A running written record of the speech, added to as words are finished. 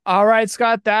All right,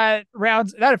 Scott, that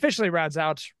officially rounds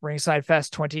out Ringside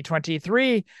Fest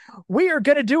 2023. We are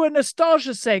going to do a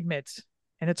nostalgia segment,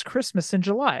 and it's Christmas in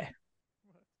July.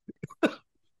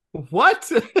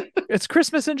 What? It's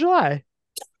Christmas in July.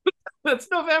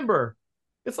 That's November.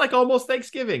 It's like almost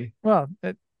Thanksgiving. Well,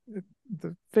 the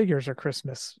figures are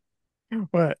Christmas.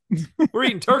 What? We're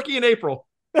eating turkey in April.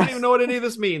 I don't even know what any of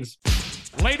this means.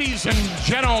 Ladies and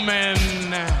gentlemen,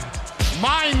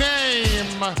 my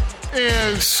name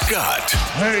is Scott.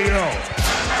 Hey, yo.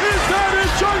 Is that his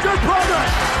younger brother?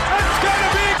 It's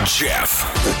gonna be Jef.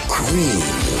 The cream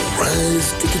will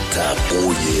rise to the top.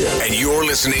 Oh, yeah. And you're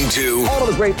listening to all of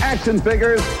the great action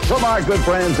figures from our good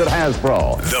friends at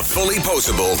Hasbro. the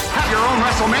Fullyposeable Have your own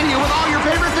WrestleMania with all your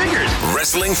favorite figures.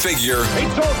 Wrestling Figure Each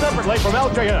sold separately from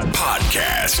LJN.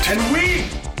 Podcast. And we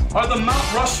are the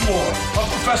Mount Rushmore of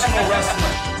professional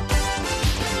wrestling.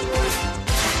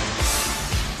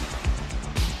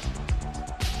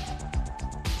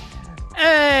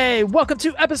 Hey, welcome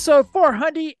to episode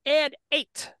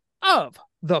 408 of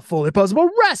the Fullyposeable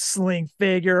Wrestling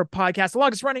Figure Podcast, the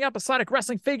longest running episodic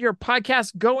wrestling figure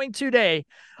podcast going today.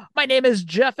 My name is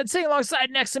Jef, and sitting alongside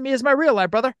next to me is my real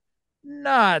life brother,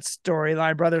 not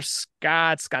storyline brother,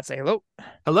 Scott. Scott, say hello.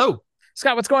 Hello.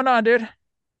 Scott, what's going on, dude?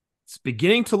 It's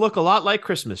beginning to look a lot like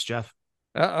Christmas, Jeff.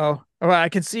 Uh-oh. Well, I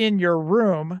can see in your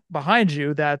room behind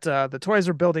you that the toys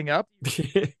are building up.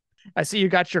 I see you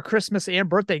got your Christmas and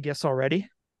birthday gifts already.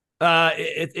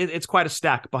 It's quite a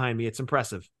stack behind me. It's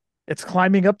impressive. It's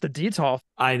climbing up the detail.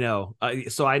 I know.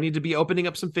 So I need to be opening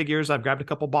up some figures. I've grabbed a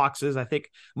couple boxes. I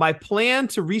think my plan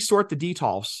to resort the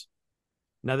detolfs.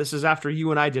 Now, this is after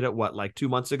you and I did it, like 2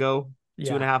 months ago,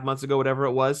 Yeah. 2.5 months ago, whatever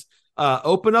it was.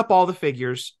 Open up all the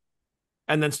figures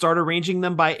and then start arranging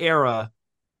them by era.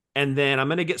 And then I'm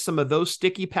going to get some of those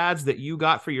sticky pads that you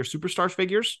got for your Superstar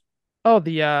figures. Oh,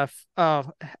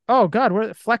 oh God,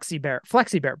 what Flexi Bear,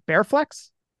 Bear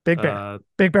Flex, Big Bear,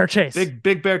 Big Bear Chase,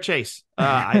 Big Bear Chase.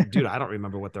 I don't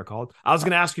remember what they're called. I was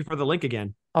going to ask you for the link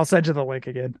again. I'll send you the link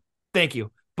again. Thank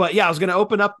you. But yeah, I was going to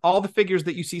open up all the figures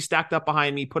that you see stacked up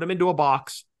behind me, put them into a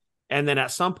box, and then at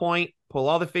some point, pull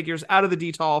all the figures out of the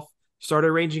detolf, start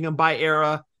arranging them by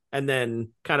era, and then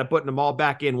kind of putting them all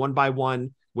back in one by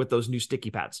one with those new sticky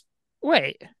pads.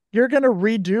 Wait, you're going to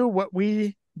redo what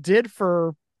we did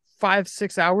for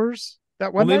 5-6 hours?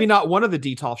 That one? Well, maybe night? not one of the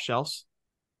detolf shelves.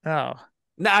 Oh.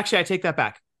 No, actually, I take that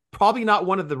back. Probably not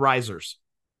one of the risers,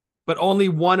 but only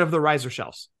one of the riser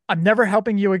shelves. I'm never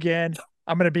helping you again.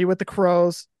 I'm going to be with the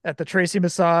crows at the Tracy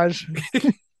massage.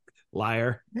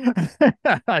 Liar.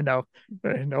 I know.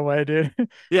 No way, dude.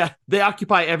 Yeah, they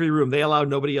occupy every room. They allow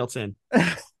nobody else in.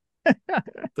 They're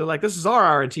like, this is our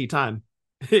R&T time.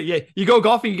 Yeah, you go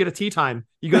golfing, you get a tea time.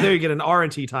 You go there, you get an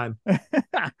R&T time.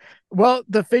 Well,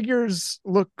 the figures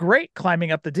look great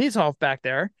climbing up the detolf back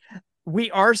there. We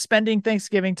are spending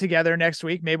Thanksgiving together next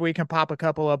week. Maybe we can pop a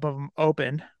couple of them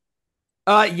open.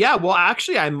 Yeah, well,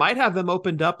 actually, I might have them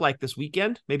opened up like this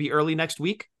weekend, maybe early next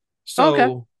week. So,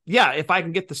 okay. Yeah, if I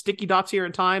can get the sticky dots here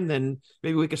in time, then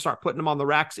maybe we can start putting them on the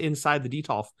racks inside the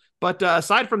detolf. But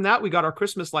aside from that, we got our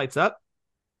Christmas lights up.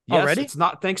 Yes, already? It's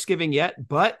not Thanksgiving yet,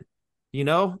 but you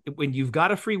know, when you've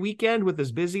got a free weekend with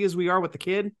as busy as we are with the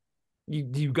kid,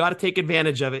 you got to take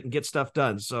advantage of it and get stuff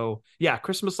done. So yeah,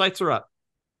 Christmas lights are up.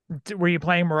 Were you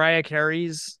playing Mariah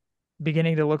Carey's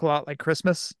Beginning to Look a Lot Like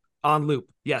Christmas? On loop,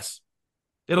 yes.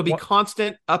 It'll be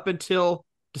constant up until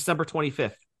December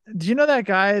 25th. Do you know that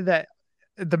guy the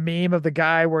meme of the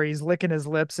guy where he's licking his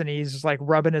lips and he's just like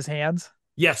rubbing his hands?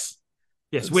 Yes.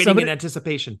 Waiting in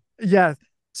anticipation. Yeah.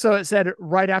 So it said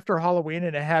right after Halloween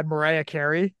and it had Mariah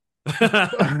Carey.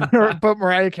 Put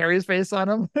Mariah Carey's face on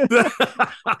him.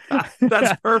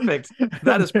 That's perfect.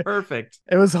 That is perfect.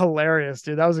 It was hilarious,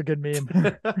 dude. That was a good meme.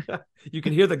 You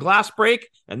can hear the glass break,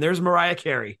 and there's Mariah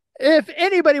Carey. If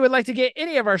anybody would like to get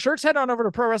any of our shirts, head on over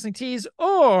to Pro Wrestling Tees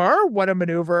or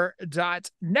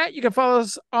whatamaneuver.net. You can follow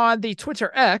us on the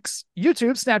Twitter X,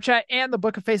 YouTube, Snapchat, and the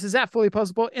Book of Faces at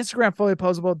Fullyposeable, Instagram,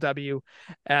 Fullyposeable,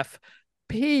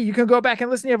 WFP. You can go back and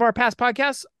listen to any of our past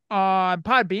podcasts on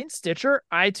Podbean, Stitcher,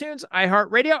 iTunes,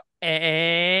 iHeartRadio,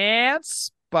 and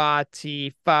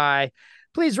Spotify.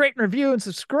 Please rate and review and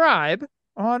subscribe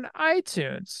on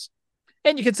iTunes.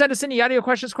 And you can send us any audio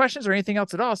questions, or anything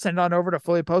else at all. Send it on over to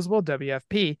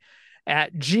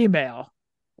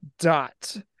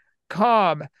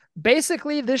fullyposeablewfp@gmail.com.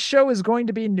 Basically, this show is going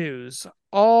to be news.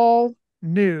 All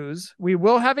news. We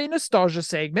will have a nostalgia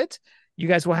segment. You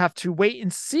guys will have to wait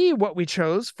and see what we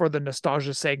chose for the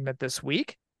nostalgia segment this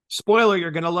week. Spoiler,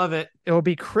 you're going to love it. It will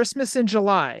be Christmas in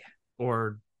July.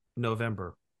 Or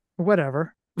November.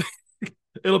 Whatever.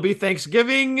 It'll be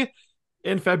Thanksgiving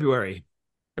in February.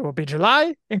 It will be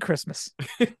July and Christmas.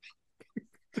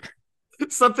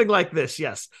 Something like this,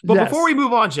 yes. But Yes. before we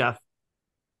move on, Jeff,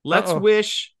 let's Uh-oh.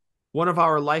 wish one of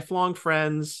our lifelong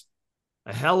friends,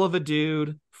 a hell of a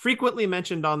dude, frequently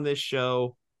mentioned on this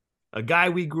show, a guy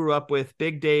we grew up with,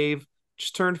 Big Dave,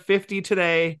 just turned 50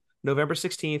 today, November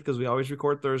 16th, because we always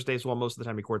record Thursdays. Well, most of the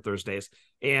time we record Thursdays.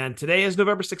 And today is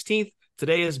November 16th.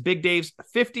 Today is Big Dave's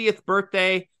 50th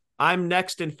birthday. I'm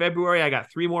next in February. I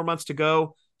got 3 more months to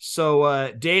go.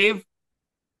 So, Dave,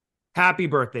 happy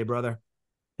birthday, brother.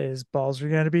 His balls are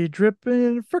going to be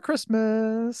dripping for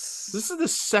Christmas. This is the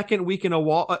second week in a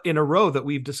row that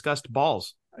we've discussed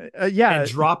balls. Yeah. And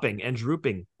dropping and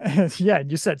drooping. Yeah, and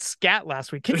you said scat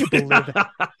last week. Can you believe it?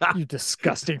 You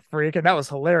disgusting freak. And that was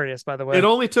hilarious, by the way. It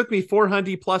only took me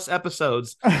 400 plus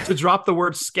episodes to drop the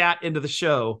word scat into the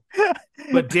show.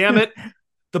 But damn it,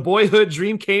 the boyhood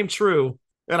dream came true,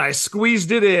 and I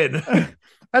squeezed it in.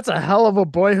 That's a hell of a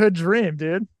boyhood dream,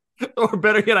 dude. Or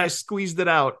better yet, I squeezed it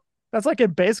out. That's like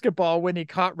in basketball when he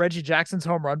caught Reggie Jackson's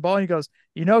home run ball and he goes,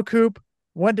 Coop,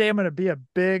 one day I'm going to be a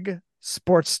big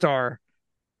sports star.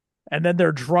 And then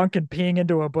they're drunk and peeing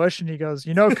into a bush. And he goes,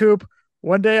 Coop,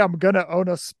 one day I'm going to own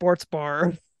a sports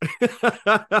bar.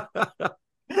 The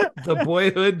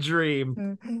boyhood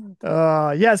dream.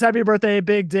 Yes. Happy birthday,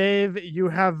 Big Dave. You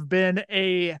have been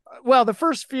the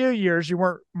first few years you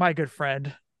weren't my good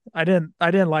friend. I didn't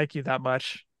like you that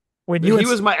much. He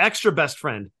was my extra best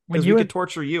friend because we could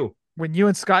torture you. When you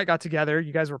and Scott got together,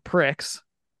 you guys were pricks.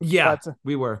 Yeah,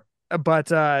 we were.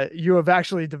 But you have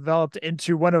actually developed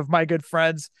into one of my good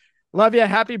friends. Love you.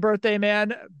 Happy birthday,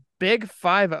 man. Big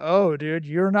 5-0, dude.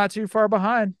 You're not too far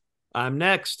behind. I'm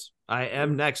next. I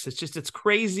am next. It's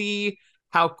crazy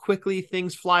how quickly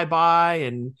things fly by.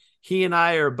 And he and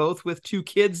I are both with 2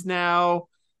 kids now,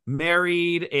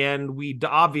 married. And we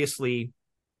obviously,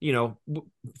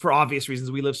 for obvious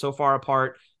reasons, we live so far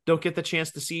apart, don't get the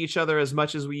chance to see each other as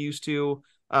much as we used to.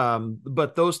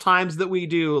 But those times that we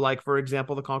do, like, for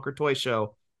example, the Concord Toy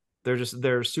Show,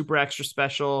 they're super extra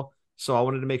special. So I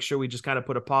wanted to make sure we just kind of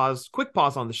put a quick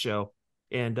pause on the show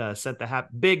and sent the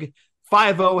big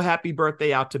 5-0 happy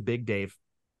birthday out to Big Dave.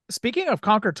 Speaking of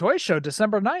Concord Toy Show,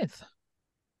 December 9th.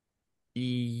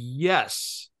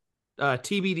 Yes.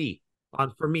 TBD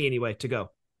for me anyway, to go.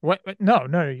 What?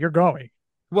 No, you're going.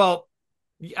 Well,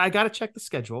 I got to check the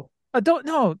schedule. Don't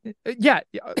know. Yeah.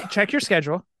 Check your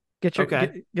schedule. Get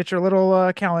your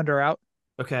little calendar out.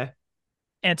 Okay.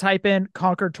 And type in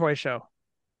Concord Toy Show.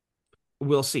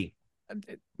 We'll see.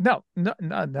 No,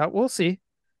 we'll see.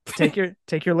 Take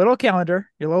your little calendar,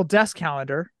 your little desk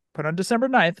calendar, put on December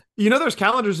 9th. There's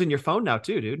calendars in your phone now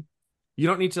too, dude. You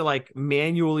don't need to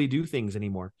manually do things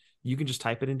anymore. You can just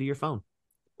type it into your phone.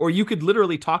 Or you could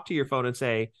literally talk to your phone and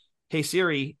say, "Hey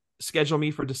Siri, schedule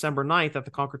me for December 9th at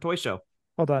the Concord Toy Show."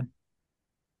 Hold on.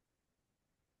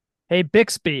 Hey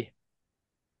Bixby.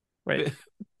 Wait.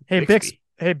 Hey Bixby.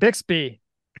 Hey Bixby.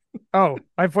 Oh,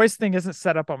 my voice thing isn't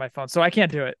set up on my phone, so I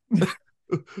can't do it.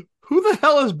 Who the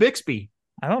hell is Bixby?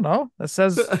 I don't know. It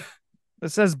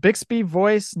says Bixby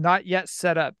voice not yet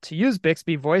set up. To use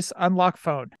Bixby voice, unlock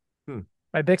phone.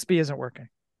 My Bixby isn't working.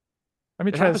 Let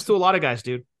me try this. To a lot of guys,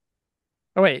 dude.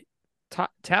 Oh wait,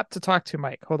 tap to talk to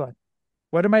Mike. Hold on.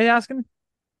 What am I asking?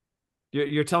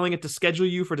 You're telling it to schedule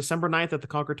you for December 9th at the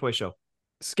Concord Toy Show.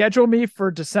 Schedule me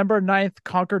for December 9th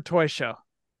Concord Toy Show.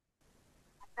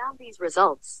 I found these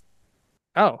results.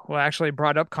 Oh, well, actually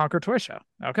brought up Concord Toy Show.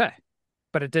 Okay.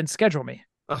 But it didn't schedule me.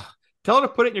 Tell her to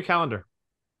put it in your calendar.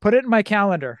 Put it in my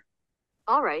calendar.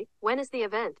 All right. When is the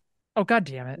event? Oh, God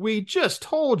damn it. We just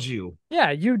told you.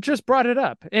 Yeah, you just brought it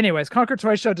up. Anyways, Concord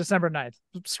Toy Show, December 9th.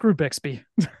 Screw Bixby.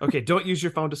 Okay, don't use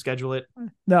your phone to schedule it.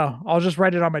 No, I'll just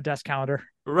write it on my desk calendar.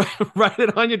 Write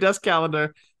it on your desk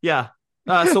calendar. Yeah.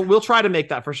 So we'll try to make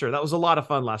that for sure. That was a lot of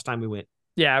fun last time we went.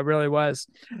 Yeah, it really was.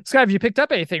 Scott, have you picked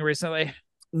up anything recently?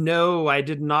 No, I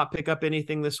did not pick up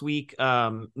anything this week.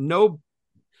 No,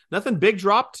 nothing big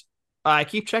dropped. I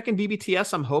keep checking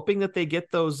BBTS. I'm hoping that they get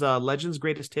those Legends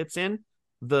Greatest Hits in,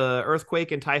 the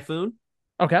Earthquake and Typhoon.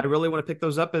 Okay. I really want to pick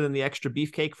those up, and then the extra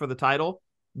beefcake for the title.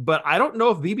 But I don't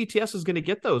know if BBTS is going to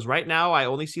get those. Right now, I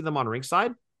only see them on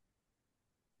Ringside.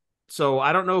 So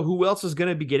I don't know who else is going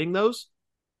to be getting those.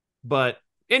 But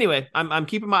anyway, I'm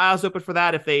keeping my eyes open for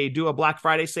that. If they do a Black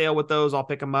Friday sale with those, I'll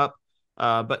pick them up.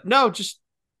 But no, just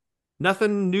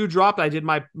nothing new dropped. I did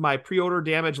my pre-order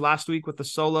damage last week with the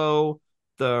Solo,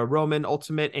 the Roman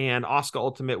Ultimate, and Asuka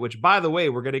Ultimate, which, by the way,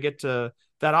 we're going to get to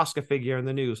that Asuka figure in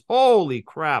the news. Holy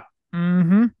crap.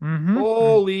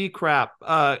 Holy crap.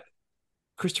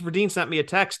 Christopher Dean sent me a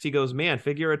text. He goes, man,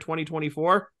 figure of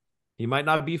 2024, he might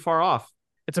not be far off.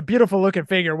 It's a beautiful looking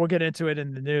figure. We'll get into it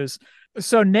in the news.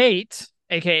 So Nate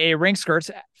aka Ring Skirts,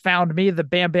 found me the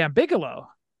Bam Bam Bigelow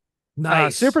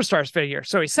Nice. Superstars figure.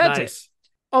 So he sent it Nice.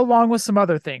 along with some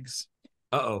other things.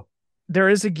 Uh-oh. There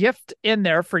is a gift in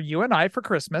there for you and I for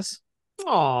Christmas.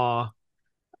 Aw.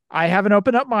 I haven't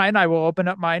opened up mine. I will open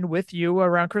up mine with you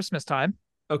around Christmas time.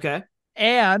 Okay.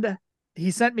 And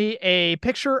he sent me a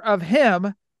picture of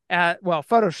him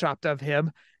photoshopped of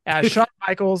him as Shawn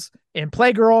Michaels in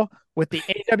Playgirl with the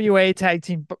AWA tag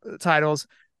team titles,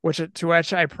 to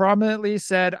which I prominently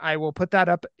said I will put that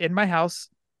up in my house.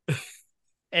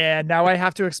 And now I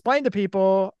have to explain to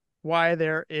people why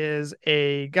there is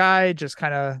a guy just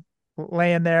kind of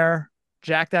laying there,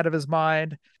 jacked out of his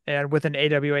mind, and with an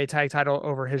AWA tag title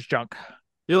over his junk.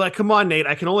 You're like, come on, Nate.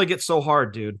 I can only get so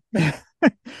hard, dude.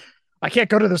 I can't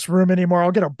go to this room anymore.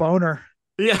 I'll get a boner.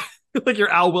 Yeah, like you're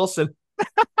Al Wilson.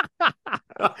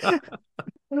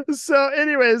 So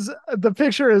anyways, the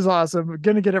picture is awesome.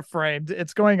 Gonna get it framed.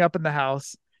 It's going up in the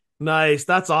house. Nice.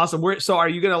 That's awesome. So are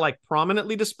you going to like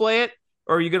prominently display it,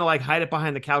 or are you going to like hide it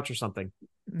behind the couch or something?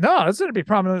 No, it's going to be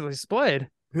prominently displayed.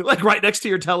 Like right next to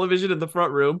your television in the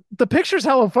front room. The picture's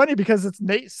hella funny because it's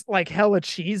Nate's like hella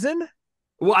cheesing.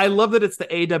 Well, I love that it's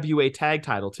the AWA tag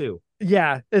title too.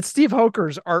 Yeah, it's Steve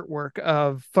Hoker's artwork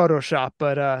of Photoshop,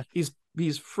 but he's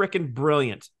freaking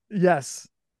brilliant. Yes,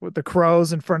 with the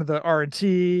crows in front of the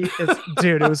R&T.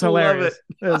 Dude, it was hilarious.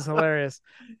 It was hilarious.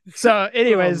 So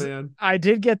anyways, I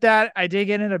did get that. I did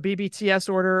get in a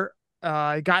BBTS order.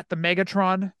 I got the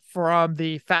Megatron from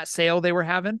the fat sale they were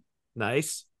having.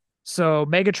 Nice. So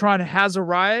Megatron has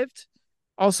arrived.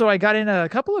 Also, I got in a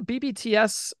couple of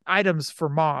BBTS items for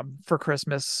Mom for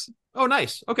Christmas. Oh,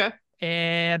 nice. Okay.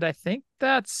 And I think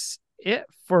that's it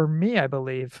for me, I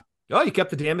believe. Oh, you kept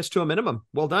the damage to a minimum.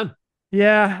 Well done.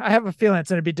 Yeah, I have a feeling it's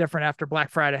going to be different after Black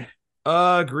Friday.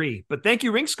 Agree. But thank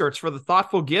you, Ring Skirts, for the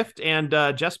thoughtful gift and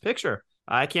Jeff's picture.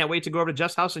 I can't wait to go over to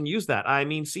Jeff's house and use that. I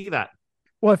mean, see that.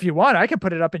 Well, if you want, I can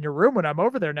put it up in your room when I'm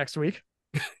over there next week.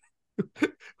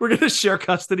 We're going to share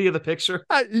custody of the picture.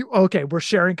 Okay, we're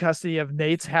sharing custody of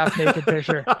Nate's half-naked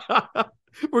picture.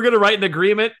 We're going to write an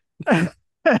agreement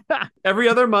every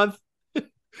other month.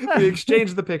 We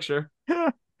exchange the picture.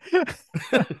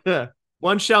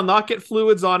 One shall not get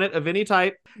fluids on it of any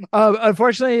type.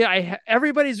 Unfortunately,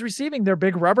 everybody's receiving their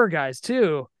big rubber guys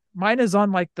too. Mine is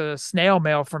on like the snail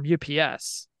mail from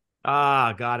UPS.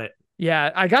 Ah, got it.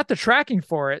 Yeah, I got the tracking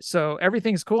for it, so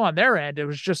everything's cool on their end. It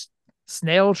was just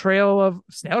snail mail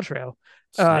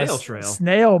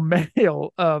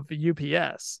of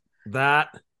UPS. That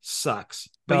sucks.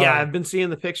 But yeah, I've been seeing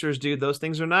the pictures, dude. Those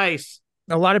things are nice.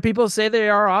 A lot of people say they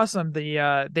are awesome.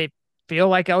 They feel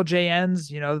like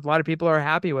LJNs. A lot of people are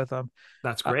happy with them.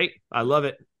 That's great. I love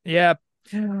it. Yeah.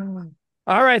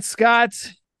 All right, Scott,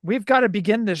 we've got to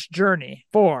begin this journey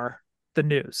for the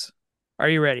news. Are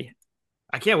you ready?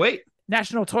 I can't wait.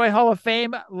 National Toy Hall of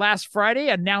Fame last Friday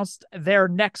announced their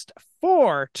next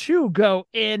 4 to go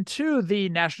into the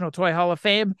National Toy Hall of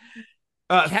Fame.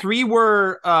 3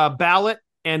 were ballot,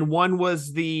 and 1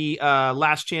 was the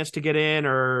last chance to get in,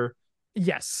 or...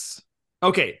 Yes.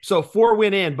 Okay, so 4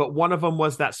 went in, but one of them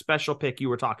was that special pick you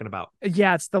were talking about.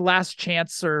 Yeah, it's the last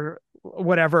chance or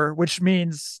whatever, which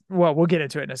means, well, we'll get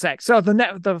into it in a sec. So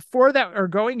the 4 that are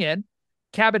going in: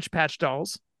 Cabbage Patch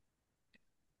Dolls,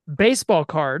 baseball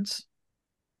cards,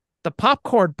 the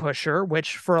popcorn pusher,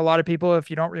 which for a lot of people, if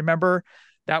you don't remember,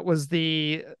 that was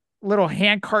the little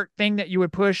hand cart thing that you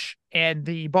would push and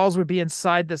the balls would be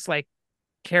inside this like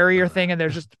carrier thing, and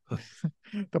there's just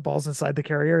the balls inside the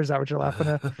carrier. Is that what you're laughing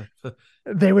at?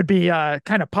 They would be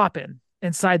kind of popping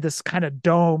inside this kind of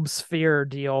dome sphere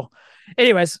deal.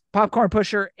 Anyways, popcorn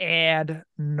pusher and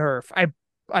Nerf.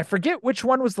 I forget which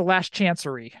one was the last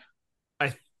chancery.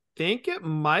 I think it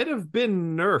might have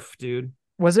been Nerf, dude.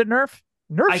 Was it Nerf?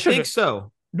 I think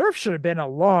so. Nerf should have been a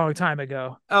long time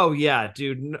ago. Oh yeah,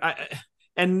 dude.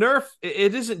 And Nerf,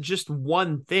 it isn't just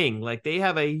one thing. Like, they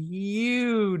have a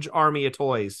huge army of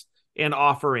toys and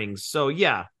offerings. So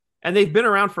yeah, and they've been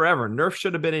around forever. Nerf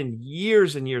should have been in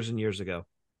years and years and years ago.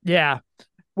 Yeah.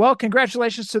 Well,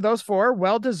 congratulations to those 4.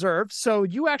 Well deserved. So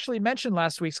you actually mentioned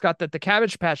last week, Scott, that the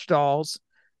Cabbage Patch Dolls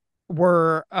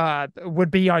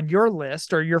would be on your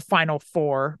list or your final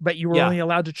 4, but you were only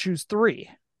allowed to choose 3.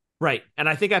 Right. And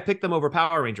I think I picked them over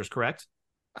Power Rangers, correct?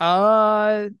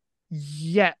 Yeah.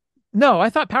 No, I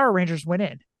thought Power Rangers went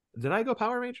in. Did I go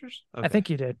Power Rangers? Okay. I think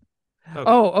you did. Okay.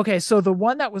 Oh, okay. So the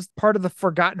one that was part of the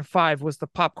Forgotten 5 was the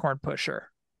popcorn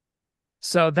pusher.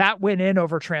 So that went in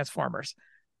over Transformers.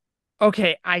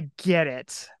 Okay, I get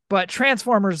it. But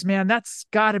Transformers, man, that's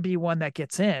got to be one that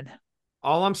gets in.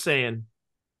 All I'm saying,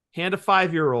 hand a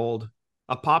 5-year-old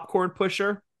a popcorn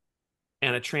pusher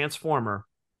and a Transformer,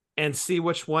 and see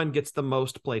which one gets the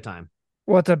most playtime.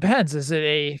 Well, it depends. Is it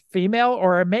a female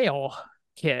or a male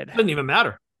kid? Doesn't even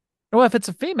matter. Well, if it's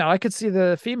a female, I could see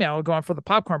the female going for the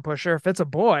popcorn pusher. If it's a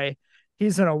boy,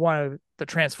 he's going to want the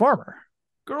Transformer.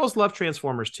 Girls love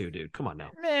Transformers too, dude. Come on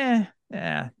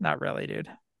now. Not really, dude.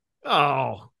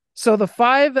 Oh. So the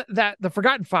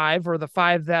Forgotten Five, or the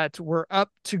five that were up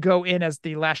to go in as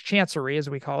the last chancery, as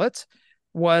we call it,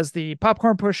 was the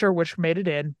popcorn pusher, which made it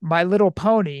in, My Little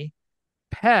Pony,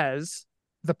 Pez,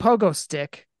 the Pogo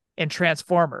Stick, and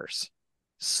Transformers.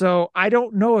 So I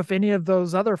don't know if any of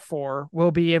those other four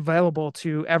will be available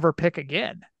to ever pick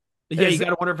again. Yeah, you got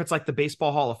to wonder if it's like the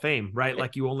Baseball Hall of Fame, right?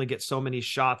 Like you only get so many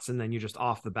shots and then you're just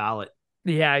off the ballot.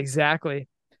 Yeah, exactly.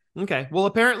 Okay. Well,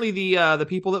 apparently the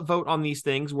people that vote on these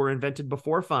things were invented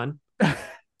before fun.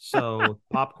 So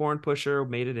popcorn pusher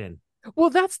made it in.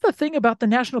 Well, that's the thing about the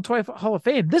National Toy Hall of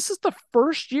Fame. This is the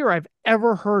first year I've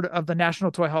ever heard of the National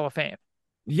Toy Hall of Fame.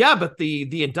 Yeah, but the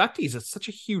inductees, it's such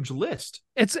a huge list.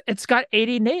 It's got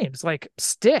 80 names, like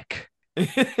Stick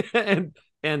and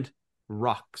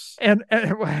rocks and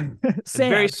sand. And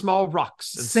very small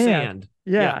rocks and sand.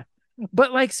 Yeah.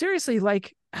 But like seriously,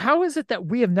 like how is it that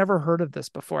we have never heard of this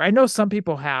before? I know some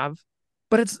people have,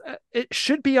 but it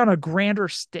should be on a grander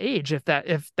stage if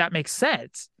that makes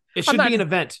sense. It should be an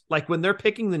event. Like when they're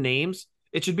picking the names,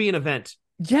 it should be an event.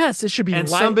 Yes, it should be. And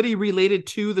somebody related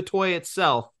to the toy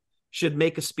itself should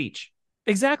make a speech.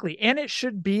 Exactly. And it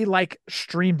should be like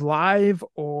streamed live,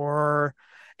 or,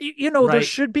 there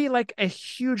should be like a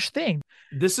huge thing.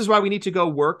 This is why we need to go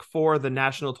work for the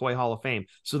National Toy Hall of Fame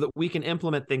so that we can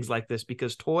implement things like this,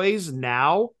 because toys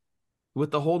now, with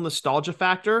the whole nostalgia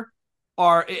factor,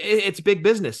 it's big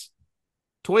business.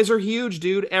 Toys are huge,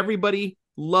 dude. Everybody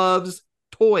loves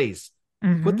toys.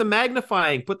 Mm-hmm. Put the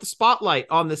magnifying, put the spotlight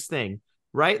on this thing,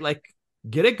 right? Like,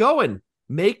 get it going.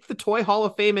 Make the Toy Hall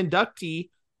of Fame inductee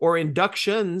or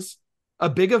inductions a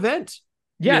big event.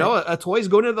 Yeah. A toy's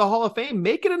going into the Hall of Fame.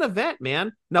 Make it an event,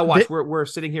 man. Now watch, we're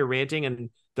sitting here ranting and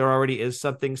there already is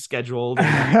something scheduled.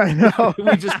 I know.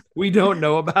 we don't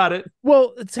know about it.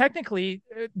 Well, technically,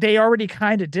 they already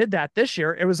kind of did that this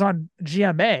year. It was on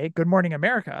GMA, Good Morning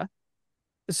America.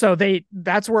 So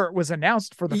that's where it was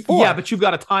announced for the 4th. Yeah, but you've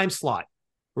got a time slot,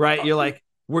 right? You're like,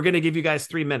 we're going to give you guys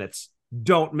 3 minutes.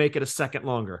 Don't make it a second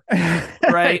longer,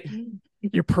 right?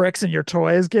 You pricks and your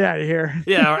toys, get out of here.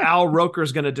 Yeah, or Al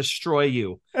Roker's going to destroy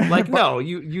you. Like, no,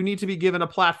 you need to be given a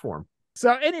platform.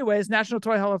 So anyways, National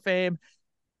Toy Hall of Fame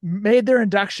made their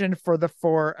induction for the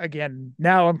 4 again.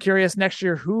 Now I'm curious next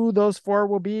year who those 4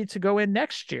 will be to go in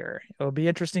next year. It'll be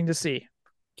interesting to see.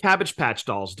 Cabbage Patch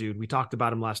dolls, dude. We talked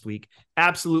about them last week.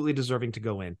 Absolutely deserving to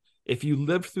go in. If you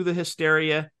lived through the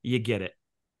hysteria, you get it.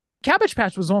 Cabbage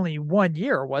Patch was only 1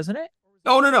 year, wasn't it?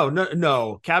 Oh,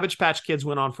 no. Cabbage Patch Kids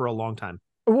went on for a long time.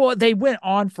 Well, they went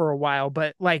on for a while,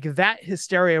 but like that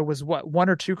hysteria was what, 1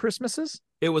 or 2 Christmases?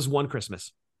 It was 1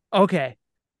 Christmas. Okay.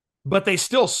 But they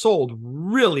still sold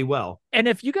really well. And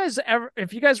if you guys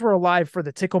were alive for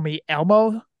the Tickle Me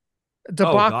Elmo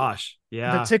debacle, oh gosh,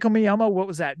 yeah, the Tickle Me Elmo, what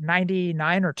was that,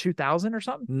 99 or 2000 or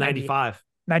something? 95.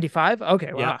 95?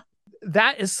 Okay, wow. Yeah.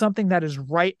 That is something that is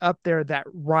right up there that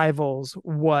rivals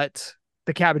what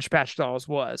the Cabbage Patch Dolls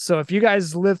was. So if you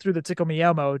guys lived through the Tickle Me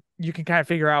Elmo, you can kind of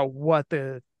figure out what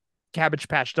the Cabbage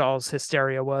Patch Dolls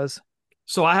hysteria was.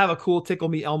 So I have a cool Tickle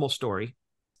Me Elmo story.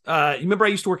 You remember I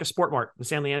used to work at Sport Mart in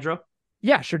San Leandro?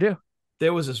 Yeah, sure do.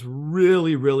 There was this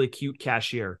really, really cute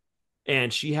cashier,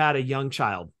 and she had a young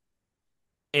child.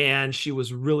 And she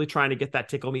was really trying to get that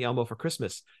Tickle Me Elmo for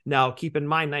Christmas. Now, keep in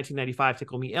mind, 1995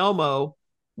 Tickle Me Elmo,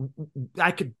 I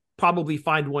could probably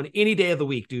find one any day of the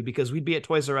week, dude, because we'd be at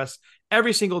Toys R Us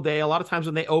every single day. A lot of times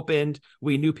when they opened,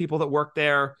 we knew people that worked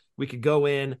there. We could go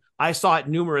in. I saw it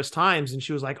numerous times, and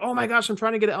she was like, oh my gosh, I'm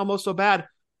trying to get an Elmo so bad.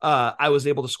 I was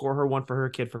able to score her one for her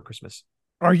kid for Christmas.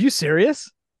 Are you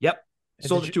serious? Yep.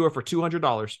 Sold it to her for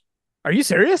 $200. Are you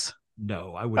serious?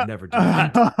 No, I would never do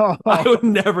that. I would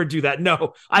never do that.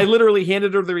 No, I literally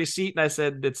handed her the receipt and I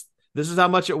said, this is how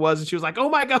much it was. And she was like, oh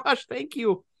my gosh, thank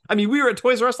you. I mean, we were at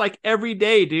Toys R Us like every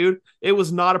day, dude. It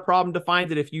was not a problem to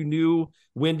find it. If you knew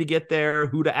when to get there,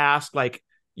 who to ask, like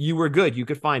you were good. You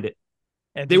could find it.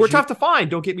 And they were tough to find.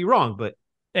 Don't get me wrong, but.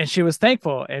 And she was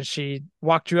thankful, and she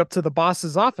walked you up to the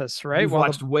boss's office, right? You've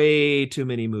watched way too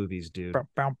many movies, dude.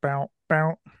 Bow, bow,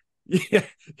 bow. Yeah.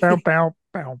 Bow, bow,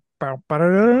 bow,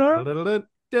 bow.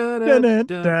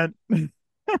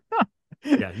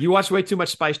 Yeah, you watched way too much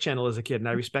Spice Channel as a kid, and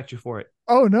I respect you for it.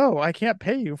 Oh no, I can't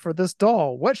pay you for this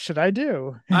doll. What should I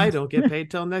do? I don't get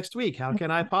paid till next week. How can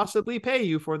I possibly pay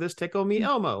you for this Tickle Me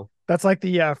Elmo? That's like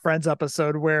the Friends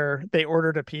episode where they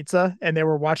ordered a pizza and they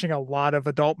were watching a lot of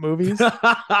adult movies.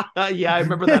 Yeah, I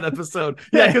remember that episode.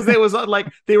 Yeah, because it was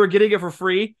like they were getting it for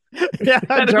free. Yeah,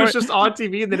 and it was just on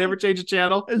TV and they never changed the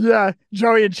channel. Yeah,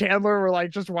 Joey and Chandler were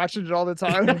like just watching it all the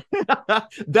time.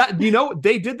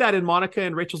 They did that in Monica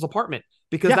and Rachel's apartment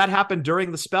because that happened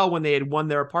during the spell when they had won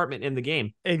their apartment in the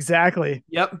game. Exactly.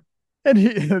 Yep.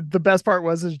 And the best part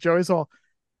was Joey's all,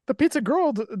 the pizza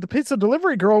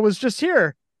delivery girl was just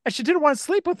here and she didn't want to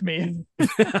sleep with me.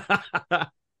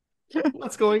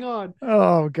 What's going on?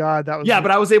 Oh God, that was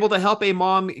but I was able to help a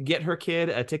mom get her kid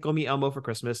a Tickle Me Elmo for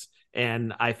Christmas,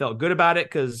 and I felt good about it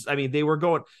because I mean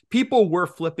people were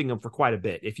flipping them for quite a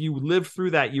bit. If you lived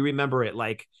through that, you remember it.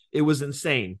 Like it was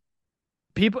insane.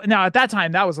 People now at that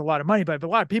time that was a lot of money, but a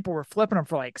lot of people were flipping them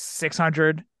for like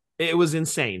 600. It was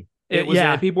insane.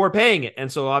 And people were paying it, and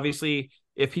so obviously,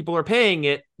 if people are paying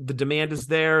it, the demand is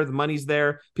there, the money's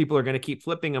there. People are going to keep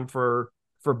flipping them for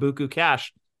buku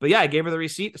cash. But yeah, I gave her the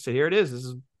receipt. I said, "Here it is.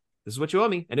 This is what you owe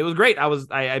me," and it was great.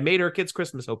 I made her kid's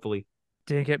Christmas. Hopefully,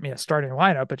 didn't get me a starting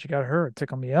lineup, but you got her a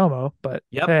Tickle Me Elmo. But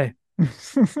hey,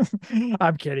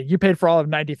 I'm kidding. You paid for all of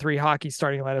 93 hockey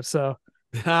starting lineups, so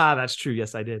that's true.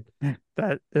 Yes, I did.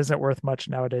 That isn't worth much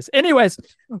nowadays. Anyways,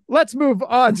 let's move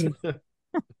on.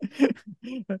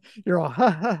 You're all,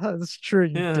 that's true,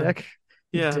 you dick.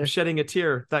 Yeah, I'm shedding a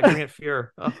tear. That Grant Fuhr.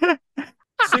 Oh.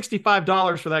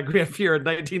 $65 for that Grant Fuhr in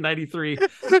 1993.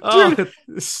 Oh, it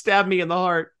stabbed me in the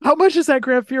heart. How much is that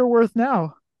Grant Fuhr worth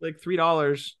now? Like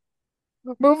 $3.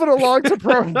 Moving along to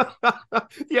pro.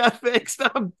 Yeah, thanks.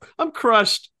 I'm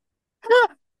crushed.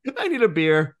 I need a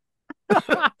beer.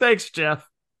 Thanks, Jeff.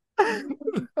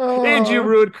 And you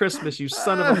ruined Christmas, you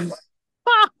son of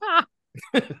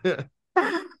a.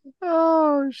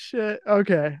 Oh shit.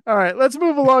 Okay. All right. Let's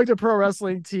move along to Pro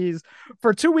Wrestling Tees.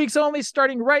 For 2 weeks only,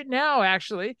 starting right now,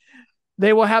 actually,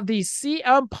 they will have the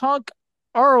CM Punk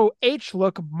ROH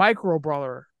look micro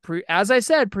brawler. As I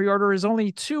said, pre-order is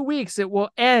only 2 weeks. It will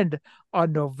end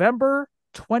on November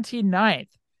 29th.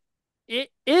 It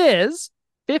is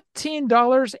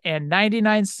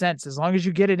 $15.99 as long as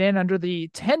you get it in under the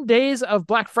 10 days of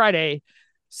Black Friday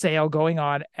sale going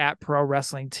on at Pro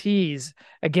Wrestling Tees.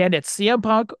 Again, it's CM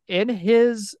Punk in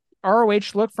his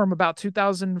ROH look from about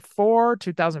 2004,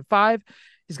 2005.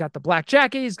 He's got the black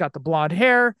jacket. He's got the blonde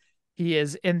hair. He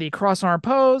is in the cross arm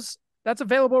pose. That's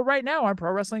available right now on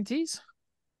Pro Wrestling Tees.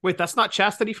 Wait, that's not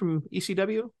Chastity from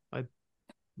ECW? Wow.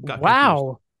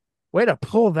 Confused. Way to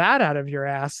pull that out of your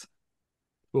ass.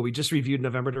 Well, we just reviewed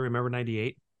November to Remember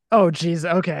 98. Oh, geez.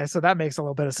 Okay. So that makes a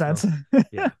little bit of sense. Oh,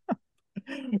 yeah.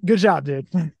 Good job, dude.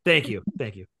 Thank you.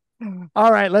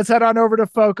 All right, let's head on over to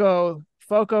Foco.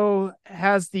 Foco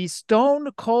has the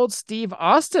Stone Cold Steve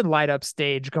Austin light up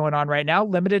stage going on right now,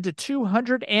 limited to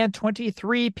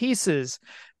 223 pieces.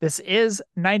 This is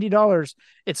 $90.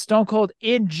 It's Stone Cold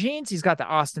in jeans. He's got the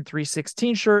Austin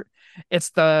 316 shirt.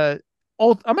 It's I'm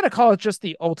going to call it just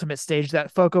the ultimate stage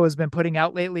that Foco has been putting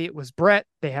out lately. It was Brett.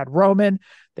 They had Roman.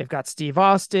 They've got Steve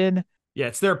Austin. Yeah,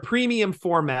 it's their premium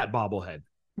format bobblehead.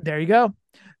 There you go.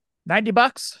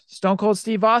 $90. Stone Cold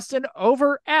Steve Austin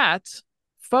over at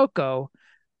Foco.com.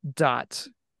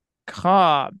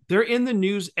 They're in the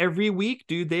news every week,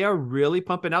 dude. They are really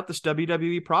pumping out this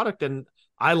WWE product, and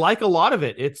I like a lot of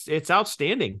it. It's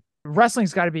outstanding.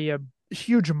 Wrestling's got to be a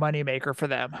huge moneymaker for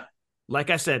them.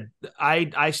 Like I said,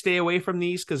 I stay away from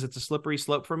these because it's a slippery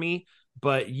slope for me,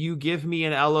 but you give me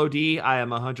an LOD, I am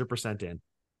 100% in.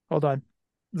 Hold on.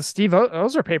 The Steve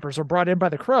Ozer papers are brought in by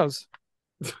the Crows.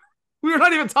 We were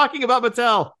not even talking about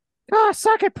Mattel. Ah,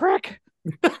 suck it, prick.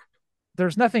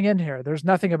 There's nothing in here. There's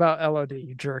nothing about LOD,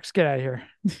 you jerks. Get out of here.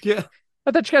 Yeah.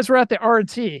 I thought you guys were at the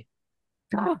R&T.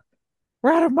 Ah,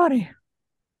 we're out of money.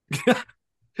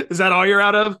 Is that all you're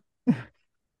out of?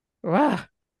 Wow.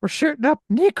 We're shooting up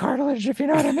knee cartilage, if you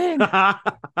know what I mean.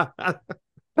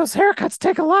 Those haircuts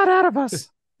take a lot out of us.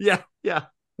 Yeah.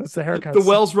 That's the haircuts. The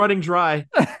well's running dry.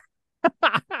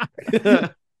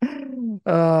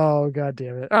 Oh, God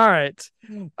damn it. All right.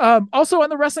 Also on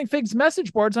the Wrestling Figs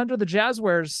message boards under the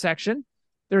Jazzwares section,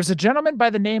 there's a gentleman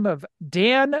by the name of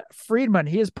Dan Friedman.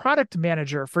 He is product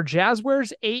manager for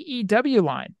Jazzwares AEW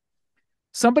line.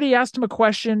 Somebody asked him a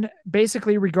question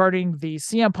basically regarding the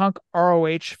CM Punk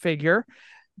ROH figure.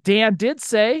 Dan did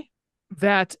say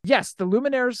that, yes, the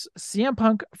Luminaires CM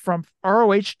Punk from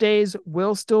ROH days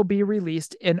will still be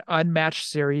released in Unmatched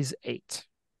Series 8.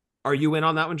 Are you in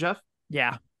on that one, Jeff?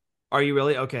 Yeah. Are you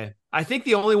really? Okay. I think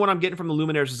the only one I'm getting from the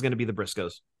Luminaires is going to be the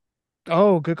Briscoes.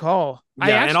 Oh, good call.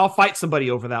 Yeah, and I'll fight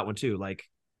somebody over that one too. Like,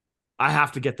 I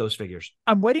have to get those figures.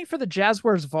 I'm waiting for the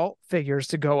Jazzwares Vault figures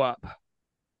to go up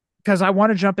because I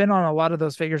want to jump in on a lot of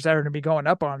those figures that are going to be going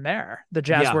up on there. The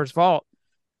Jazzwares Vault,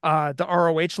 the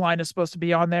ROH line is supposed to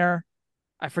be on there.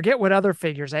 I forget what other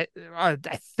figures. I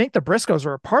think the Briscoes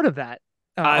are a part of that.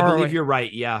 I believe you're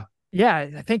right. Yeah. Yeah,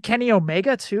 I think Kenny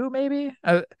Omega too, maybe.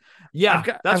 Yeah,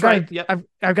 that's right. Yep.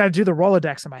 I've got to do the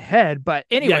Rolodex in my head, but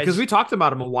anyway, because we talked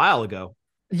about him a while ago.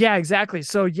 Yeah, exactly.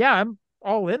 So yeah, I'm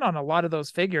all in on a lot of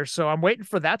those figures. So I'm waiting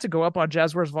for that to go up on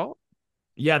Jazzwares Vault.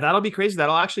 Yeah, that'll be crazy.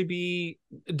 That'll actually be,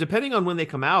 depending on when they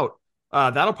come out,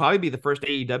 that'll probably be the first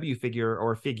AEW figure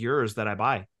or figures that I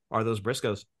buy are those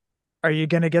Briscoes. Are you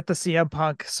going to get the CM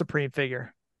Punk Supreme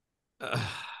figure?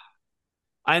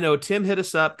 I know Tim hit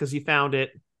us up because he found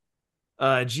it.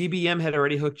 GBM had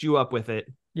already hooked you up with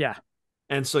it. Yeah.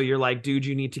 And so you're like, dude,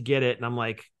 you need to get it. And I'm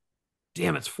like,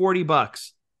 damn, it's $40.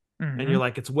 Mm-hmm. And you're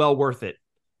like, it's well worth it.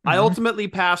 Mm-hmm. I ultimately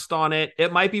passed on it.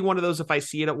 It might be one of those, if I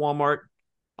see it at Walmart,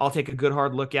 I'll take a good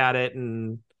hard look at it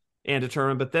and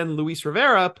determine. But then Luis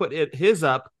Rivera put his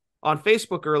up on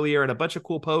Facebook earlier and a bunch of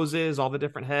cool poses, all the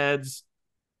different heads.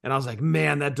 And I was like,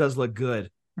 man, that does look good.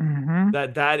 Mm-hmm.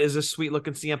 That is a sweet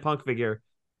looking CM Punk figure.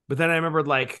 But then I remembered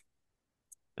like,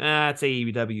 it's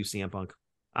AEW CM Punk.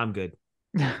 I'm good.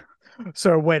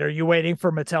 So wait, are you waiting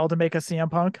for Mattel to make a CM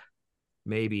Punk?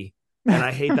 Maybe. And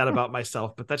I hate that about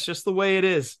myself, but that's just the way it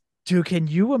is. Dude, can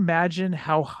you imagine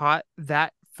how hot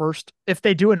that if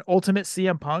they do an ultimate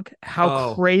CM Punk,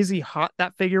 how crazy hot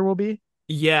that figure will be?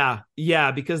 Yeah,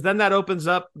 because then that opens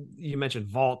up, you mentioned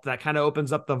Vault, that kind of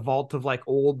opens up the vault of like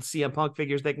old CM Punk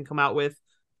figures they can come out with.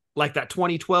 Like that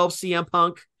 2012 CM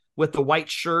Punk with the white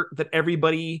shirt that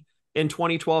everybody in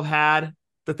 2012 had,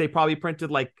 that they probably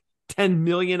printed like 10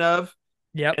 million of.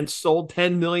 Yep. And sold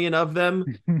 10 million of them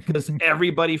because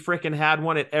everybody freaking had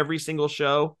one at every single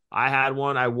show. I had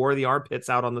one. I wore the armpits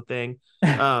out on the thing.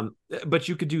 But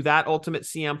you could do that ultimate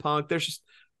CM Punk. There's just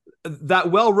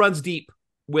that well runs deep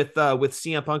with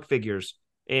CM Punk figures.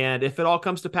 And if it all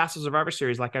comes to pass as Survivor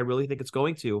Series, like I really think it's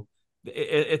going to,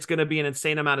 it's going to be an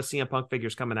insane amount of CM Punk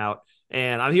figures coming out.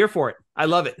 And I'm here for it. I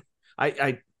love it.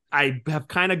 I have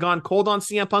kind of gone cold on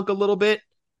CM Punk a little bit.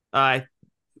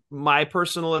 My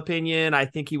personal opinion, I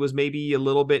think he was maybe a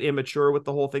little bit immature with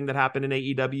the whole thing that happened in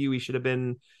AEW. He should have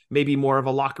been maybe more of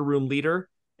a locker room leader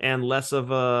and less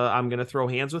of I'm going to throw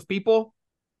hands with people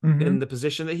in the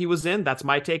position that he was in. That's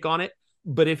my take on it.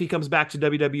 But if he comes back to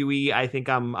WWE, I think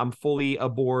I'm fully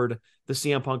aboard the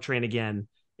CM Punk train again.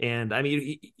 And I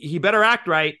mean, he better act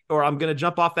right or I'm going to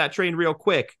jump off that train real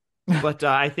quick. But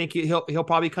I think he'll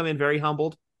probably come in very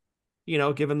humbled,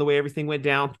 given the way everything went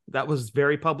down. That was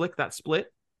very public, that split.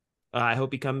 I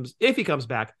hope if he comes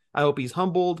back, I hope he's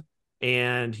humbled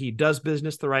and he does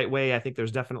business the right way. I think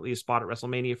there's definitely a spot at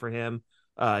WrestleMania for him.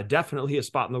 Definitely a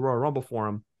spot in the Royal Rumble for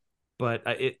him. But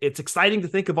it's exciting to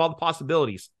think of all the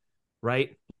possibilities,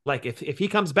 right? Like if he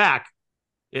comes back,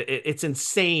 it's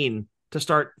insane to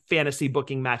start fantasy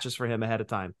booking matches for him ahead of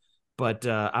time. But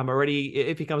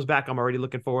if he comes back, I'm already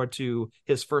looking forward to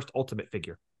his first Ultimate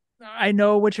figure. I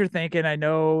know what you're thinking. I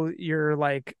know you're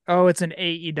like, oh, it's an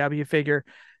AEW figure.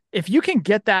 If you can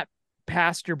get that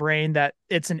past your brain that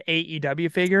it's an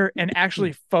AEW figure and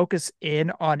actually focus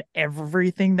in on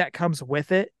everything that comes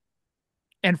with it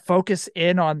and focus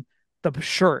in on the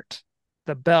shirt,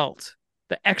 the belt,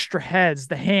 the extra heads,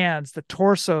 the hands, the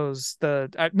torsos,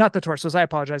 not the torsos, I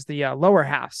apologize, the lower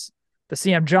halves, the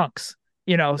CM Junks,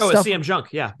 stuff. A CM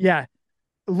Junk. Yeah. Yeah.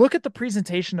 Look at the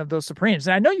presentation of those Supremes.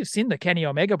 And I know you've seen the Kenny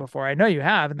Omega before. I know you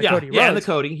have. And the Cody Rhodes. Yeah, and the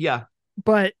Cody. Yeah.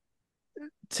 But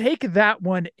take that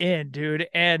one in, dude.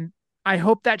 And I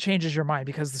hope that changes your mind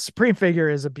because the Supreme figure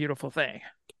is a beautiful thing.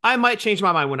 I might change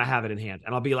my mind when I have it in hand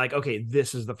and I'll be like, okay,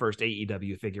 this is the first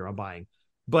AEW figure I'm buying.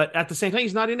 But at the same time,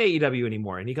 he's not in AEW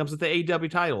anymore and he comes with the AEW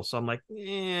title. So I'm like,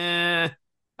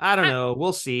 I don't know.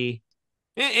 We'll see.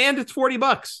 And it's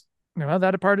 $40. Well,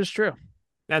 that part is true.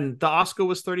 And the Oscar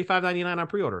was $35.99 on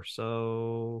pre-order.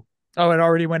 So. Oh, it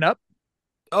already went up?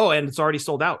 Oh, and it's already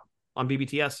sold out on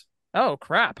BBTS. Oh,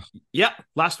 crap. Yeah,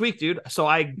 last week, dude. So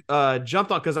I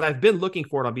jumped on because I've been looking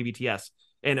for it on BBTS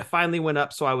and it finally went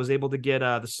up. So I was able to get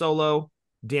the Solo,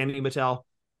 damn you, Mattel,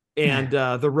 and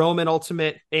the Roman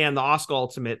Ultimate and the Oscar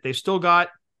Ultimate. They've still got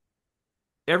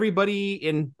everybody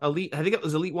in Elite. I think it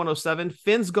was Elite 107.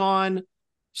 Finn's gone,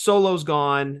 Solo's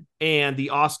gone, and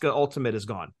the Oscar Ultimate is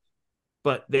gone.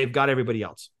 But they've got everybody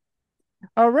else.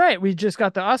 All right. We just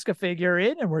got the Oscar figure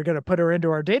in and we're going to put her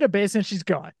into our database and she's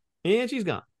gone. And she's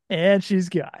gone. And she's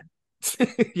gone.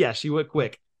 Yeah, she went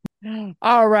quick.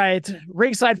 All right.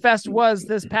 Ringside Fest was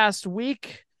this past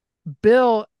week.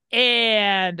 Bill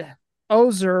and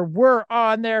Ozer were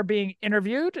on there being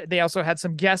interviewed. They also had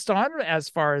some guests on as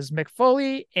far as Mick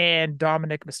Foley and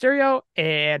Dominic Mysterio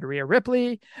and Rhea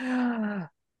Ripley. And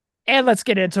let's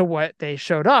get into what they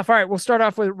showed off. All right, we'll start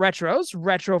off with retros.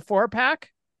 Retro 4-pack,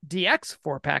 DX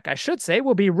 4-pack, I should say,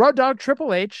 will be Road Dogg,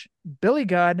 Triple H, Billy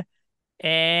Gunn,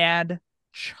 and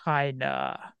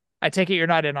China. I take it you're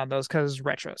not in on those because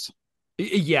retros.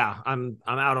 Yeah, I'm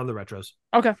out on the retros.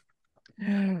 Okay.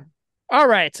 All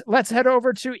right, let's head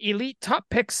over to Elite Top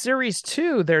Pick Series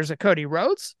 2. There's a Cody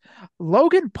Rhodes.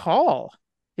 Logan Paul.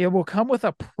 It will come with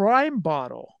a Prime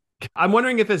bottle. I'm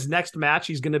wondering if his next match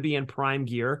he's going to be in Prime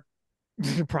gear.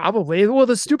 Probably. Well,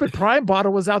 the stupid Prime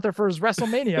bottle was out there for his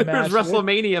WrestleMania match. His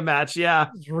WrestleMania match, yeah.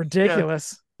 It's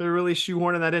ridiculous. Yeah, they're really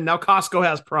shoehorning that in. Now Costco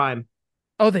has Prime.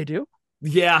 Oh, they do?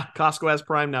 Yeah, Costco has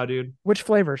Prime now, dude. Which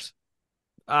flavors?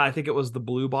 I think it was the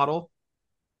blue bottle.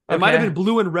 It might have been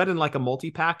blue and red in like a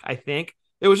multi-pack, I think.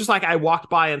 It was just like I walked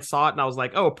by and saw it and I was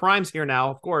like, oh, Prime's here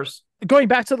now, of course. Going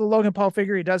back to the Logan Paul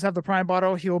figure, he does have the Prime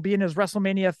bottle. He will be in his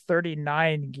WrestleMania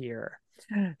 39 gear.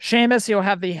 Sheamus, he'll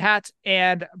have the hat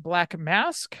and black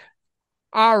mask.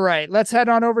 All right, let's head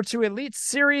on over to Elite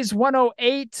Series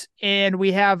 108, and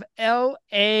we have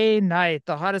LA Knight,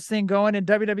 the hottest thing going in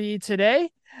WWE today.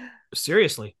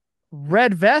 Seriously.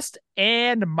 Red vest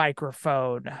and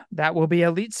microphone. That will be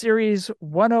Elite Series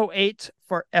 108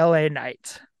 for LA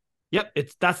Knight. Yep,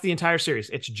 that's the entire series.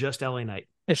 It's just LA Knight.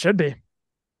 It should be.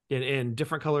 In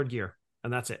different colored gear,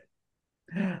 and that's it.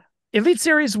 Elite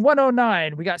Series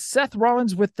 109, we got Seth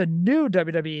Rollins with the new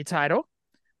WWE title.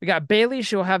 We got Bayley,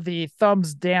 she'll have the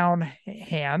thumbs down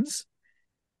hands.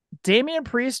 Damian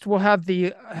Priest will have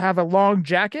a long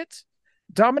jacket.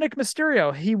 Dominic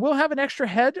Mysterio, he will have an extra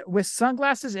head with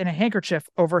sunglasses and a handkerchief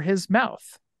over his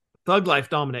mouth. Thug Life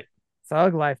Dominic.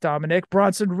 Thug Life Dominic.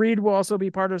 Bronson Reed will also be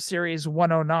part of Series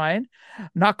 109.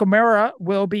 Nakamura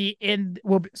will be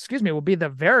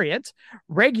the variant.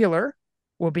 Regular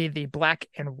will be the black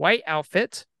and white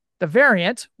outfit. The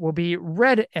variant will be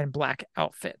red and black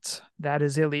outfit. That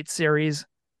is Elite Series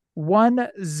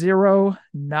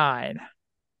 109.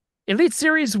 Elite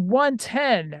Series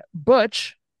 110,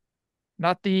 Butch,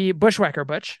 not the Bushwhacker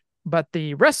Butch, but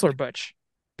the wrestler Butch,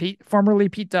 formerly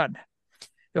Pete Dunne.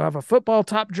 He'll have a football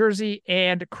top jersey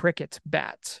and cricket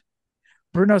bat.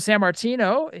 Bruno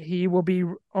Sammartino, he will be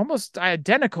almost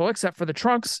identical except for the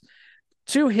trunks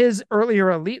to his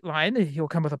earlier Elite line. He'll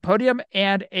come with a podium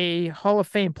and a Hall of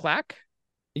Fame plaque.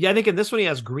 Yeah, I think in this one he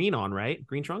has green on, right?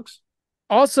 Green trunks.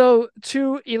 Also,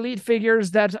 two Elite figures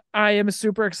that I am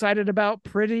super excited about.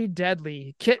 Pretty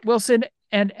Deadly. Kit Wilson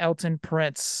and Elton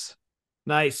Prince.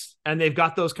 Nice. And they've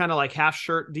got those kind of like half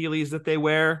shirt dealies that they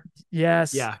wear.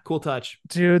 Yes. Yeah, cool touch.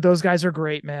 Dude, those guys are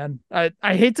great, man. I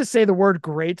hate to say the word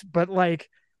great, but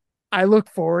like I look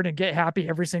forward and get happy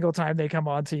every single time they come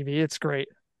on TV. It's great.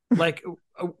 Like,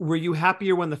 were you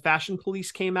happier when the Fashion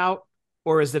Police came out,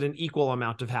 or is it an equal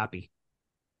amount of happy?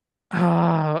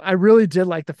 I really did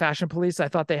like the Fashion Police. I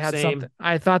thought they had Same. something.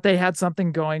 I thought they had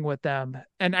something going with them.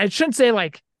 And I shouldn't say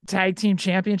like tag team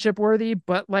championship worthy,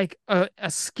 but like a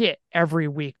skit every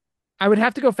week. I would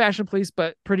have to go Fashion Police,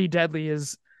 but Pretty Deadly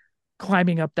is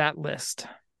climbing up that list.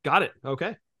 Got it.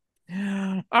 Okay.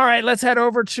 All right, let's head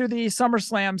over to the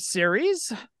SummerSlam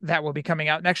series that will be coming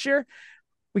out next year.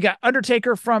 We got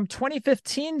Undertaker from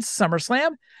 2015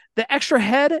 SummerSlam. The extra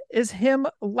head is him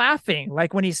laughing,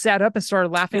 like when he sat up and started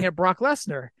laughing at Brock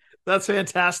Lesnar. That's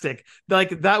fantastic.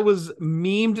 Like that was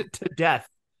memed to death.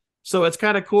 So it's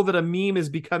kind of cool that a meme is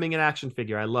becoming an action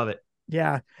figure. I love it.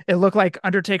 Yeah, it looked like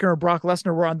Undertaker and Brock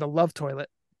Lesnar were on the love toilet.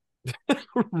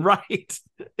 Right.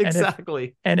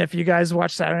 Exactly. And if you guys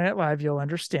watch Saturday Night Live, you'll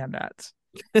understand that.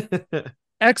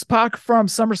 X-Pac from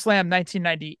SummerSlam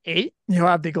 1998. He'll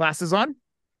have the glasses on.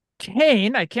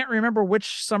 Kane, I can't remember which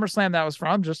SummerSlam that was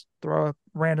from. Just throw a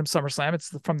random SummerSlam.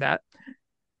 It's from that.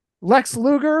 Lex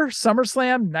Luger,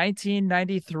 SummerSlam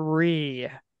 1993.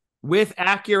 With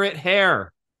accurate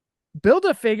hair.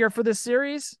 Build-A-Figure for this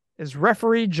series is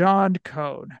referee John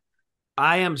Cone.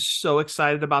 I am so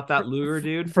excited about that Luger,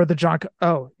 dude. For the John...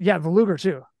 Oh, yeah, the Luger,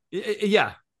 too.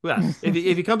 Yeah. If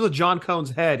he comes with John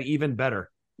Cone's head, even better.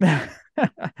 But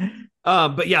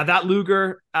yeah, that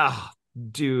Luger...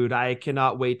 dude, I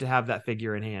cannot wait to have that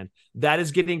figure in hand. That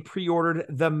is getting pre-ordered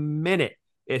the minute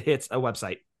it hits a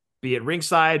website. Be it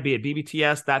Ringside, be it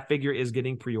BBTS, that figure is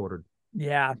getting pre-ordered.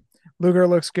 Yeah, Luger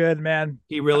looks good, man.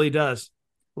 He really does.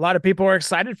 A lot of people are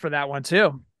excited for that one,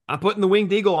 too. I'm putting the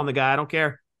winged eagle on the guy. I don't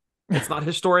care. It's not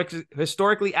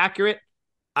historically accurate.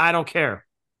 I don't care.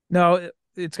 No,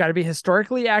 it's got to be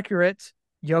historically accurate.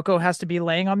 Yoko has to be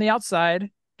laying on the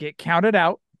outside, get counted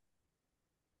out.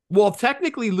 Well,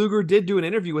 technically, Luger did do an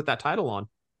interview with that title on.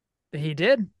 He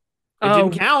did. It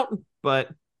didn't count, but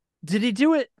did he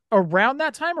do it around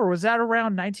that time, or was that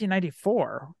around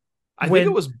 1994? I think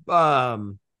it was.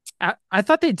 I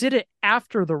thought they did it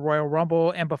after the Royal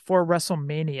Rumble and before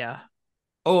WrestleMania.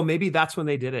 Oh, maybe that's when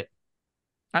they did it.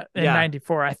 In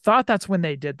 94. I thought that's when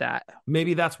they did that.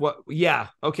 Maybe that's what. Yeah.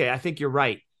 Okay. I think you're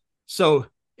right. So,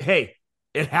 hey,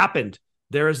 it happened.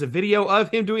 There is a video of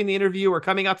him doing the interview or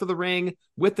coming out to the ring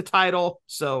with the title.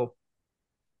 So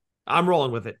I'm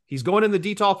rolling with it. He's going in the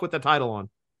detolf with the title on.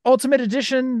 Ultimate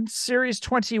Edition Series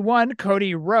 21,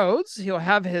 Cody Rhodes. He'll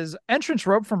have his entrance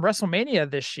robe from WrestleMania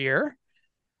this year.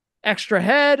 Extra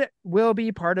head will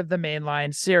be part of the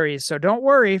mainline series. So don't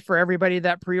worry for everybody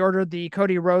that pre-ordered the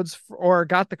Cody Rhodes or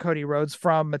got the Cody Rhodes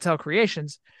from Mattel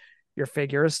Creations. Your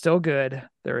figure is still good.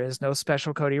 There is no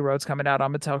special Cody Rhodes coming out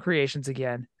on Mattel Creations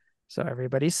again. So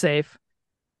everybody's safe.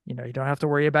 You know, you don't have to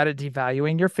worry about it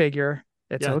devaluing your figure.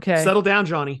 It's okay. Settle down,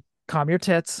 Johnny. Calm your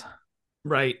tits.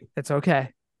 Right. It's okay.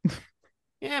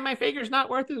 Yeah, my figure's not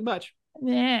worth as much.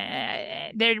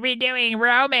 Yeah, they're redoing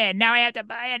Roman. Now I have to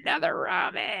buy another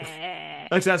Roman.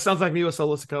 That sounds like me with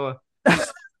Solo Sikoa.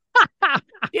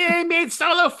 Yeah, he made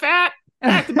Solo fat.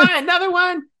 I have to buy another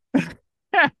one.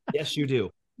 Yes, you do.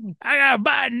 I gotta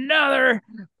buy another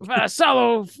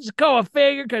Solo Sikoa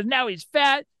figure because now he's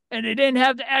fat and they didn't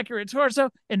have the accurate torso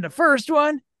in the first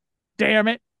one. Damn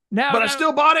it. But I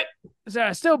still bought it. So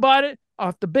I still bought it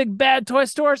off the big bad toy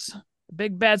stores.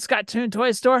 Big bad Scott Tooned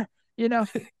toy store. You know.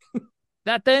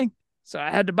 That thing. So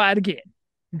I had to buy it again.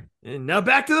 And now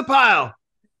back to the pile.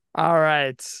 All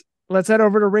right. Let's head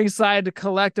over to Ringside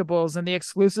Collectibles and the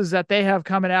exclusives that they have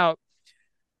coming out.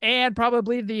 And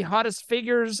probably the hottest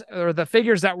figures, or the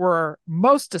figures that were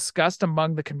most discussed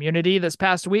among the community this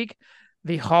past week,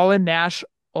 the Hall and Nash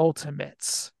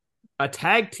Ultimates. A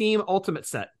tag team ultimate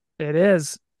set. It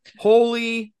is.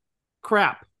 Holy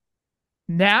crap.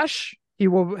 Nash, he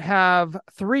will have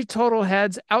 3 total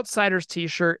heads, Outsiders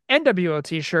t-shirt, NWO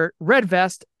t-shirt, red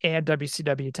vest, and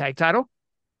WCW tag title.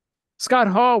 Scott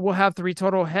Hall will have 3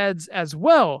 total heads as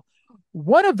well.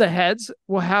 One of the heads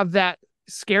will have that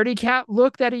scaredy cat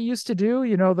look that he used to do,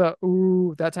 you know, the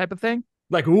ooh, that type of thing.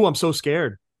 Like, ooh, I'm so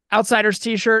scared. Outsiders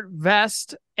t-shirt,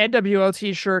 vest, NWO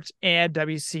t-shirt, and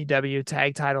WCW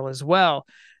tag title as well.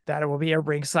 That will be a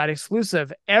Ringside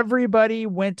exclusive. Everybody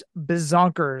went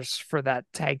bazonkers for that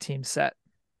tag team set.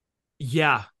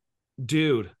 Yeah,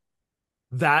 dude,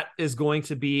 that is going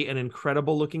to be an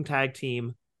incredible looking tag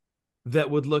team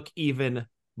that would look even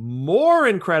more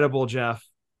incredible, Jeff,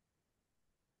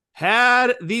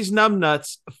 had these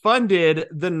numbnuts funded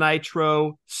the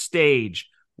Nitro stage,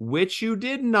 which you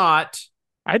did not.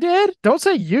 I did. Don't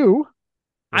say you.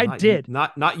 Well, I did. You,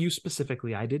 not you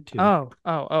specifically. I did too. Oh.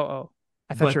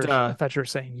 I thought you were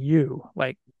saying you.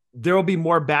 Like, there will be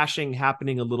more bashing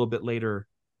happening a little bit later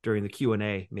during the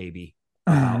Q&A, maybe,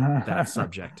 about that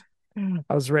subject.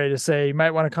 I was ready to say you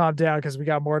might want to calm down because we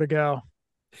got more to go.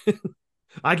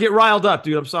 I get riled up,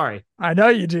 dude. I'm sorry. I know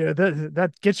you do.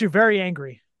 That gets you very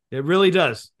angry. It really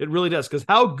does. It really does. Because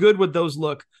how good would those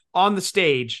look on the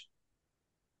stage?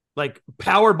 Like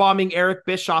power bombing Eric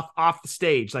Bischoff off the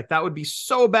stage. Like that would be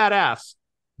so badass.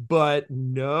 But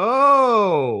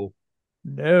no,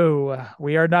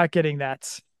 we are not getting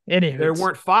that. Anywho, there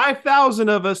weren't 5,000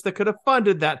 of us that could have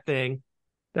funded that thing.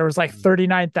 There was like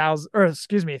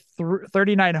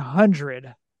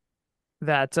 3,900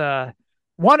 that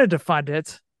wanted to fund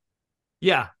it.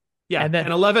 Yeah. And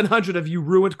 1,100 of you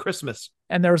ruined Christmas.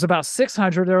 And there was about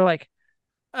 600. They were like,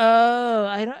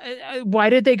 oh, why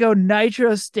did they go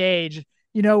Nitro stage?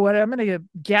 You know what? I'm going to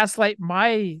gaslight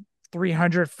my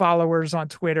 300 followers on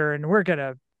Twitter and we're going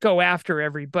to go after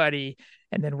everybody.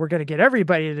 And then we're going to get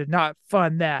everybody to not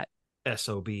fund that.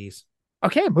 SOBs.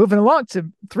 Okay, moving along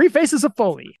to 3 Faces of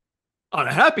Foley. On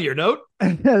a happier note.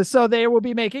 So they will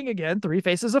be making, again, 3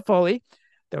 Faces of Foley.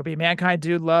 There'll be Mankind,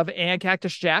 Dude Love, and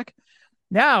Cactus Jack.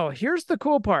 Now, here's the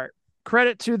cool part.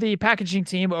 Credit to the packaging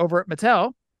team over at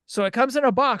Mattel. So it comes in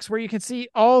a box where you can see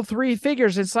all 3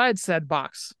 figures inside said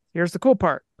box. Here's the cool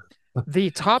part. The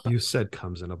top... You said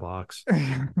comes in a box.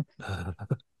 Bow,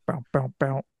 bow,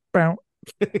 bow, bow.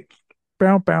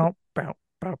 Bow, bow, bow,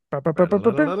 bow, bow, bow, bow,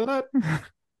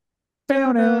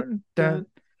 bow, bow.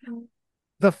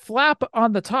 The flap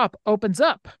on the top opens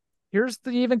up. Here's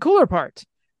the even cooler part.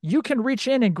 You can reach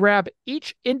in and grab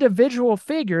each individual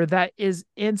figure that is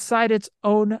inside its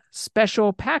own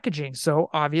special packaging.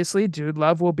 So obviously, Dude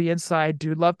Love will be inside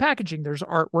Dude Love packaging. There's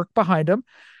artwork behind him.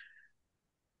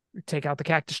 You take out the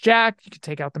Cactus Jack. You can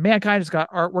take out the Mankind. It's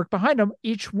got artwork behind them.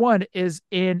 Each one is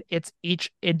in its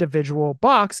each individual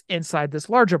box inside this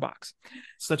larger box.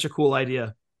 Such a cool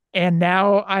idea. And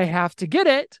now I have to get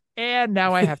it and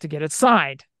now I have to get it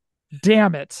signed.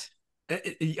 Damn it.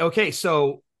 Okay,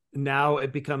 so now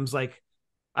it becomes like,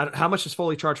 how much does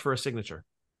Foley charge for a signature?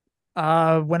 When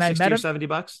I met him,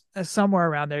 $60 or $70? Somewhere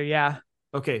around there, yeah.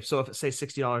 Okay, so if it say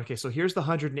 $60, okay, so here's the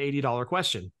 $180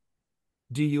 question.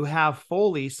 Do you have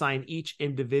Foley sign each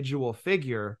individual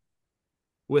figure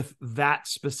with that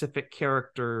specific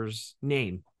character's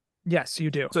name? Yes, you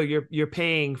do. So you're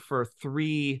paying for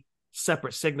 3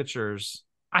 separate signatures.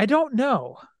 I don't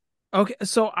know. Okay,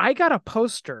 so I got a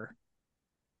poster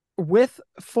with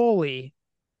Foley,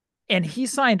 and he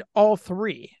signed all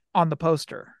 3 on the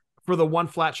poster For the one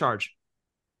flat charge.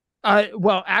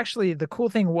 Well, actually, the cool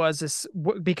thing was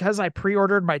because I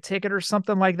pre-ordered my ticket or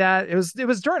something like that. It was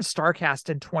during StarCast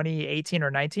in 2018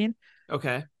 or 19.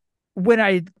 Okay. When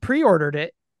I pre-ordered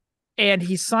it, and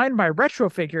he signed my retro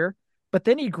figure, but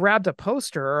then he grabbed a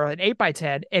poster or an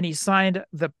 8x10 and he signed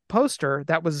the poster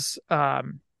that was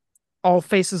all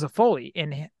faces of Foley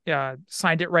and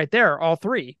signed it right there. All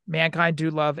 3: Mankind,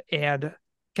 Dude Love, and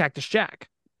Cactus Jack.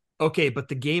 Okay, but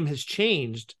the game has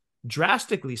changed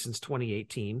drastically since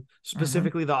 2018,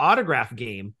 specifically the autograph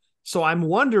game. So I'm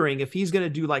wondering if he's going to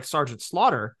do like Sergeant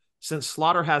Slaughter, since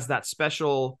Slaughter has that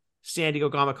special San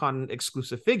Diego Comic-Con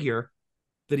exclusive figure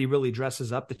that he really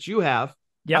dresses up that you have.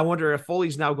 Yep. I wonder if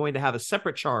Foley's now going to have a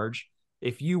separate charge.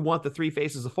 If you want the 3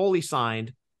 faces of Foley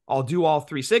signed, I'll do all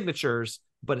 3 signatures,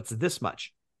 but it's this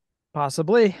much.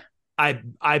 Possibly.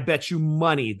 I bet you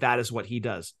money that is what he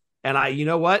does. And you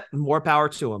know what? More power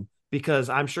to him, because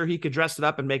I'm sure he could dress it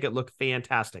up and make it look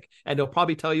fantastic. And he'll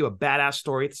probably tell you a badass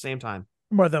story at the same time.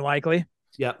 More than likely.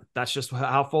 Yep. That's just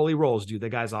how Foley rolls, dude. The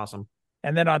guy's awesome.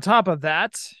 And then on top of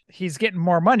that, he's getting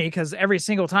more money because every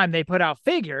single time they put out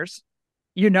figures,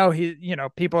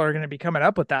 people are going to be coming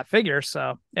up with that figure.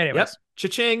 So anyways. Yep.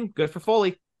 Cha-ching. Good for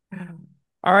Foley.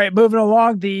 All right, moving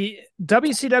along. The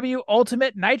WCW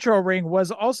Ultimate Nitro ring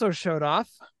was also showed off.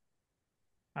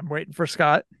 I'm waiting for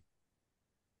Scott.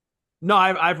 No,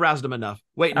 I've roused him enough.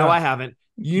 Wait, no, I haven't.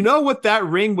 You know what that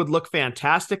ring would look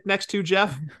fantastic next to,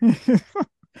 Jeff?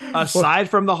 Aside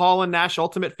from the Hall and Nash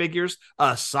Ultimate figures,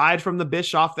 aside from the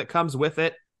Bischoff that comes with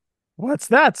it. What's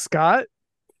that, Scott?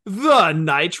 The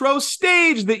Nitro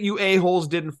stage that you a-holes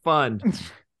didn't fund.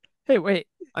 Hey, wait.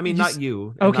 I mean, not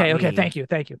you. Okay, not okay.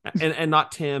 Thank you. And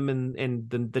not Tim and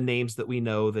the names that we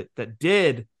know that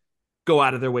did go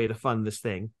out of their way to fund this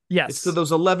thing. Yes. It's to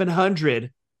those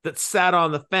 1,100 that sat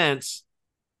on the fence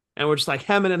and were just like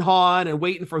hemming and hawing and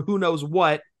waiting for who knows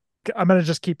what. I'm going to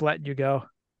just keep letting you go.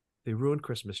 They ruined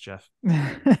Christmas, Jeff.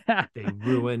 They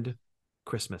ruined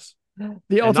Christmas. And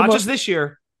not just this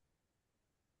year,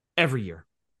 every year.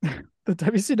 The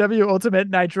WCW Ultimate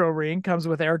Nitro ring comes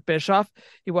with Eric Bischoff.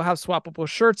 He will have swappable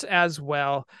shirts as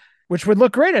well, which would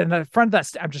look great in the front of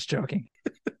that. I'm just joking.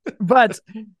 But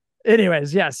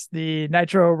anyways, yes, the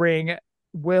Nitro ring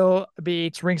will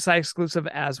be ringside exclusive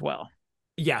as well.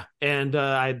 Yeah, and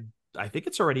I think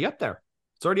it's already up there.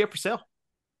 It's already up for sale.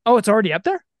 Oh, it's already up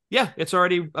there? Yeah, it's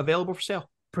already available for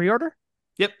sale. Pre-order?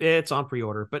 Yep, it's on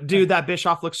pre-order. But dude, that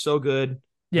Bischoff looks so good.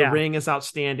 Yeah. The ring is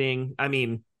outstanding. I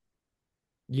mean,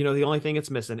 the only thing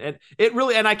it's missing. And it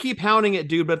really, and I keep hounding it,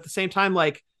 dude, but at the same time,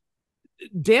 like,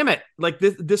 damn it. Like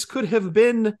this could have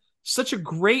been such a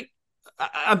great,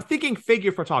 I'm thinking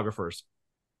figure photographers,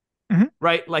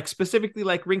 right? Like specifically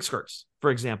like ring skirts, for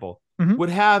example, would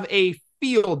have a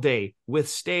field day with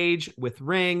stage, with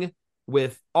ring,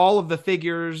 with all of the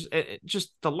figures,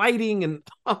 just the lighting. And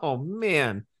oh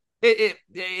man,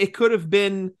 it could have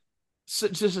been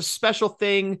just a special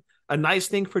thing, a nice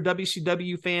thing for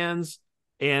WCW fans.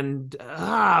 And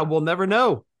we'll never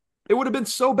know. It would have been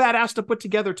so badass to put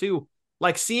together too.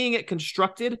 Like seeing it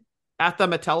constructed at the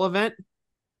Mattel event.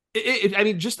 I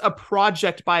mean, just a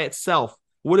project by itself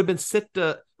would have been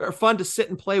fun to sit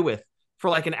and play with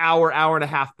for like an hour and a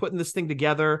half, putting this thing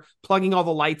together, plugging all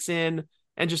the lights in,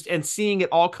 and seeing it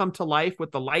all come to life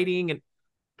with the lighting. And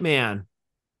man,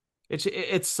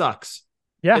 it sucks.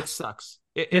 Yeah, it sucks.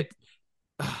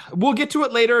 We'll get to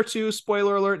it later too.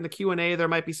 Spoiler alert in the Q&A. There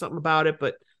might be something about it,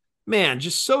 but man,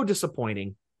 just so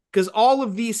disappointing because all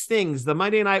of these things, the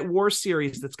Monday Night War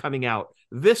series that's coming out,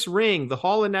 this ring, the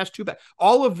Hall and Nash 2-pack,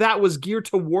 all of that was geared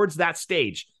towards that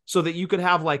stage so that you could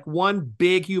have like one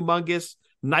big, humongous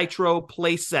Nitro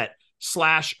playset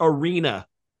 / arena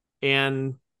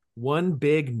and one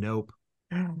big nope.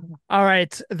 All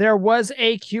right. There was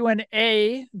a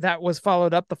Q&A that was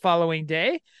followed up the following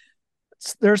day.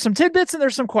 There's some tidbits and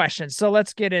there's some questions. So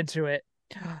let's get into it.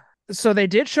 So they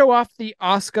did show off the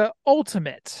Asuka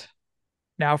Ultimate.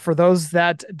 Now, for those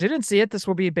that didn't see it, this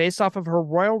will be based off of her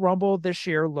Royal Rumble this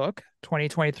year look,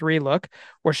 2023 look,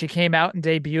 where she came out and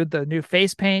debuted the new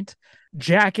face paint.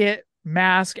 jacket,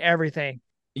 mask, everything.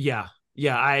 Yeah.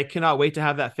 I cannot wait to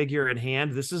have that figure in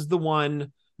hand. This is the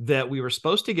one that we were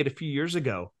supposed to get a few years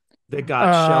ago that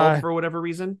got shelved for whatever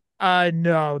reason.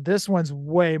 No, this one's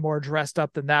way more dressed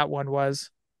up than that one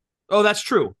was. Oh, that's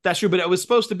true. But it was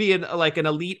supposed to be an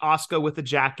elite Oscar with a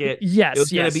jacket. Yes, it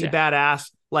was going to be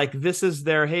badass. Like, this is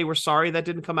their, hey, we're sorry that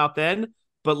didn't come out then,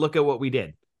 but look at what we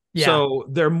did. Yeah. So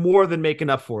they're more than making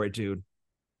up for it, dude.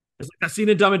 It's like that scene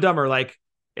in Dumb and Dumber, like,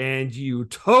 and you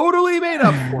totally made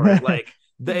up for it. Like,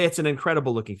 it's an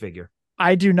incredible looking figure.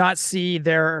 I do not see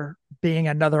there being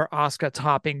another Oscar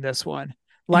topping this one.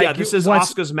 Like, yeah, this is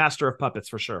Oscar's Master of Puppets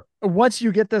for sure. Once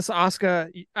you get this Oscar,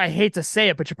 I hate to say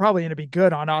it, but you're probably going to be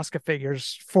good on Oscar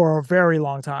figures for a very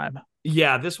long time.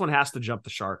 Yeah, this one has to jump the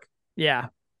shark. Yeah.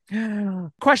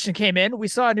 Question came in. We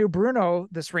saw a new Bruno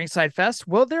this Ringside Fest.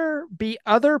 Will there be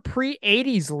other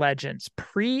pre-80s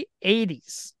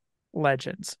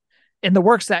legends in the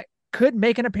works that could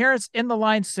make an appearance in the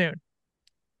line soon?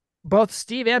 Both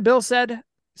Steve and Bill said,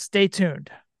 stay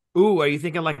tuned. Ooh, are you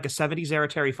thinking like a 70s era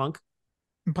Terry Funk?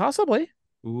 Possibly.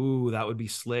 Ooh, that would be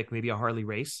slick. Maybe a Harley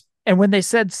race. And when they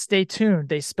said stay tuned,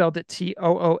 they spelled it Tooned.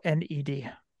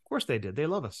 Of course they did. They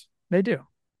love us. They do.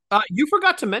 You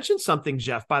forgot to mention something,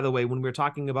 Jeff, by the way, when we were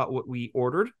talking about what we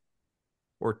ordered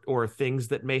or things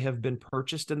that may have been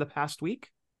purchased in the past week.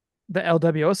 The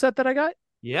LWO set that I got?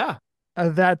 Yeah.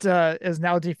 That is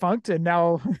now defunct and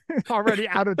now already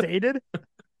out of dated.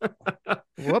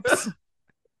 Whoops.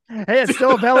 Hey, it's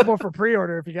still available for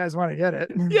pre-order if you guys want to get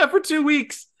it. Yeah, for 2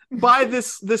 weeks. Buy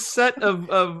this set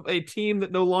of a team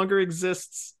that no longer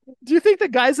exists. Do you think the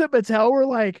guys at Mattel were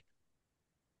like,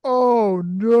 oh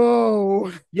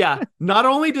no? Yeah, not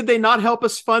only did they not help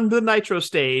us fund the Nitro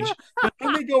stage, but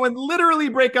then they go and literally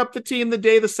break up the team the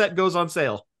day the set goes on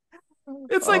sale.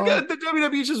 It's like the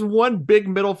WWE is just one big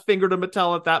middle finger to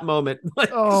Mattel at that moment.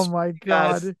 Like, oh my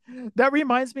God. That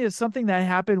reminds me of something that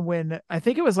happened when I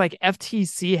think it was like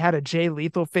FTC had a Jay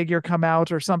Lethal figure come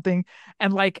out or something.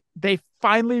 And like they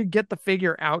finally get the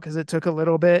figure out because it took a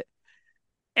little bit.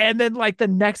 And then like the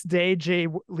next day, Jay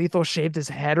Lethal shaved his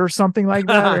head or something like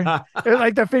that. Or,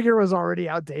 like the figure was already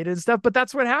outdated and stuff, but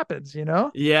that's what happens, you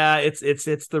know? Yeah,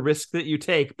 it's the risk that you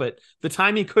take, but the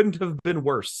timing couldn't have been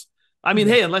worse. I mean,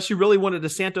 hey, unless you really wanted a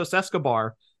Santos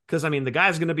Escobar, because I mean, the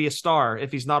guy's going to be a star.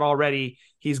 If he's not already,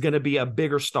 he's going to be a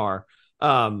bigger star.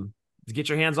 Get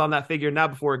your hands on that figure now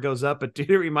before it goes up. But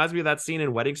dude, it reminds me of that scene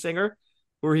in Wedding Singer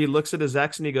where he looks at his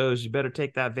ex and he goes, "You better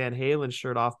take that Van Halen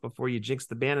shirt off before you jinx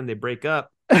the band," and they break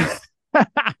up.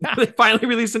 They finally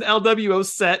release an LWO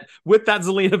set with that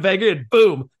Zelina Vega, and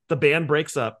boom, the band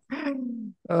breaks up.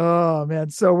 Oh man,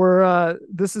 so we're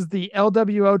this is the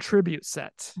LWO tribute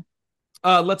set.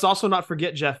 Let's also not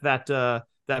forget, Jeff, that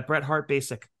Bret Hart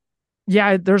basic.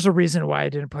 Yeah, there's a reason why I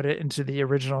didn't put it into the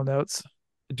original notes.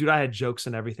 Dude, I had jokes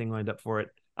and everything lined up for it.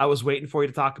 I was waiting for you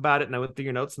to talk about it, and I went through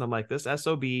your notes, and I'm like, this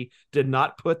SOB did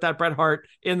not put that Bret Hart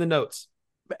in the notes.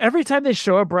 Every time they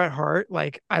show a Bret Hart,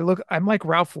 like I'm like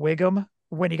Ralph Wiggum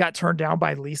when he got turned down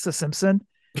by Lisa Simpson,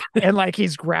 and like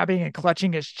he's grabbing and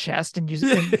clutching his chest,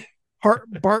 and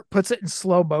Bart puts it in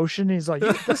slow motion. He's like,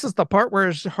 this is the part where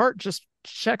his heart just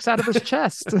checks out of his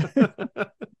chest.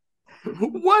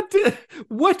 What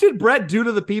did Bret do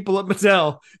to the people at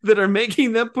Mattel that are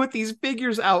making them put these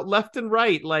figures out left and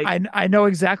right? Like, I know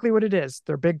exactly what it is.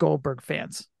 They're big Goldberg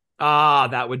fans.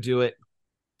 That would do it.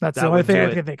 That's the only thing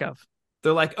I can think of.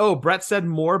 They're like, oh, Bret said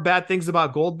more bad things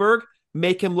about Goldberg.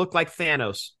 Make him look like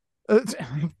Thanos.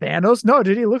 Thanos? No,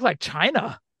 did he look like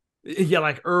China? Yeah,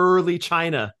 like early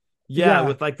China. Yeah,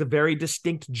 with like the very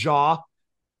distinct jaw.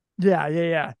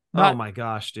 Yeah. Oh my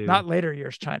gosh, dude. Not later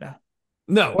years China.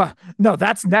 No. Well, no,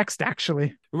 that's next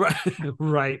actually.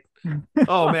 Right.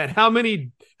 Oh man, how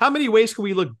many ways can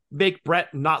we make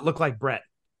Bret not look like Bret?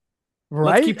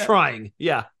 Right. Let's keep trying.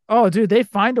 Yeah. Oh, dude, they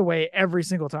find a way every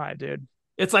single time, dude.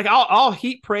 It's like I'll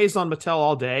heap praise on Mattel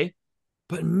all day,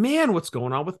 but man, what's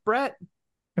going on with Bret?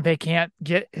 They can't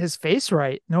get his face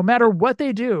right, no matter what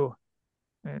they do.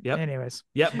 Yep. Anyways.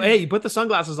 Yep. Hey, you put the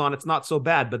sunglasses on, it's not so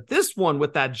bad. But this one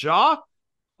with that jaw,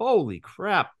 holy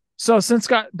crap. So since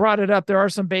Scott brought it up, there are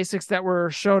some basics that were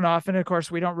shown off. And of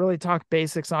course, we don't really talk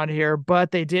basics on here,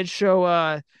 but they did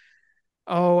show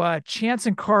Chance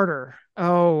and Carter.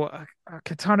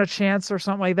 Katana Chance or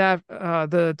something like that.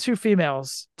 The two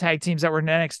females tag teams that were in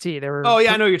NXT. They were. Oh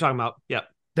yeah, I know what you're talking about. Yep.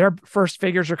 Their first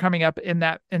figures are coming up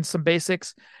in some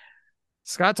basics.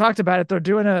 Scott talked about it. They're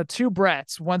doing two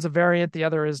Brets. One's a variant, the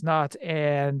other is not,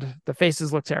 and the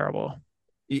faces look terrible.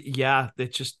 Yeah,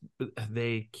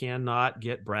 they cannot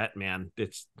get Bret, man.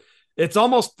 It's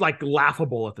almost like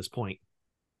laughable at this point.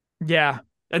 Yeah.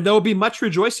 And there will be much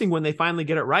rejoicing when they finally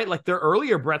get it right. Like their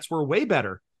earlier Bretts were way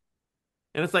better.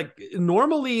 And it's like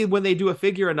normally when they do a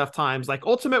figure enough times, like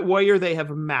Ultimate Warrior, they have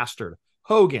mastered.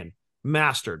 Hogan,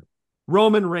 mastered.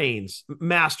 Roman Reigns,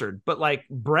 mastered. But like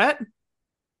Bret,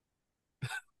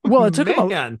 well, it took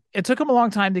him a long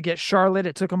time to get Charlotte.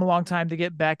 It took him a long time to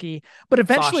get Becky, but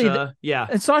eventually, Sasha,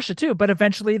 and Sasha too. But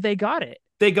eventually, they got it.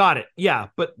 They got it, yeah.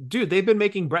 But dude, they've been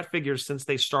making Bret figures since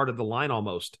they started the line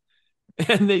almost,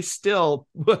 and they still,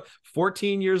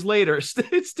 14 years later,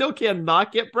 still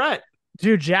cannot get Bret.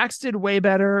 Dude, Jax did way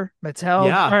better.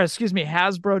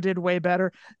 Hasbro did way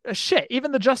better. Shit,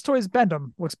 even the Just Toys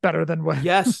Bendham looks better than what.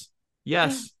 Yes.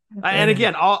 And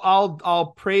again,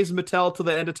 I'll praise Mattel to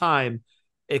the end of time,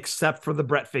 except for the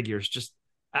Bret figures. Just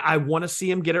I want to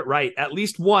see him get it right. At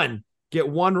least one. Get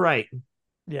one right.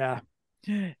 Yeah.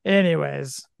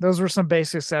 Anyways, those were some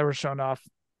basics that were shown off.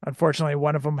 Unfortunately,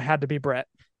 one of them had to be Bret.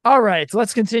 All right,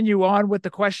 let's continue on with the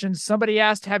questions. Somebody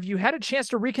asked, have you had a chance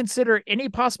to reconsider any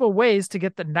possible ways to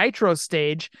get the Nitro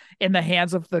stage in the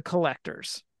hands of the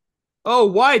collectors? Oh,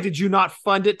 why did you not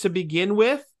fund it to begin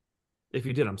with? If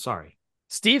you did, I'm sorry.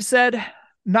 Steve said,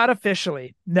 not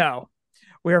officially. No,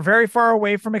 we are very far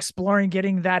away from exploring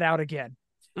getting that out again.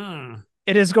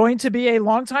 It is going to be a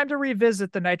long time to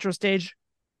revisit the Nitro stage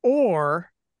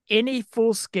or any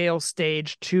full-scale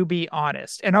stage, to be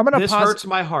honest. And I'm going to This hurts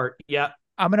my heart. Yeah.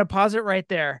 I'm going to pause it right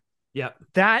there. Yeah.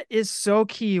 That is so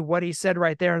key, what he said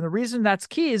right there. And the reason that's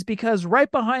key is because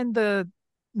right behind the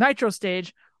Nitro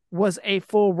stage was a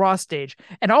full Raw stage.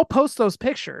 And I'll post those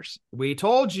pictures. We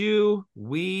told you.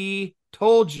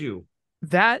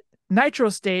 That Nitro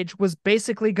stage was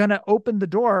basically going to open the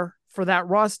door for that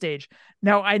Raw stage.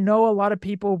 Now, I know a lot of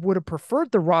people would have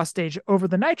preferred the Raw stage over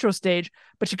the Nitro stage,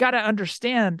 but you got to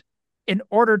understand, in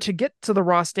order to get to the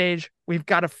Raw stage, we've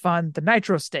got to fund the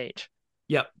Nitro stage.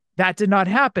 Yep. That did not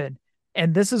happen.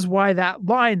 And this is why that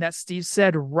line that Steve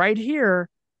said right here,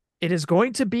 it is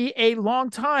going to be a long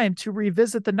time to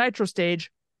revisit the Nitro stage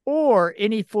or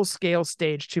any full-scale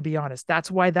stage, to be honest.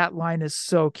 That's why that line is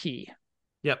so key.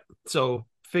 Yep. So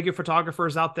figure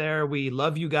photographers out there, we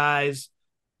love you guys,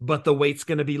 but the wait's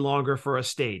going to be longer for a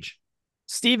stage.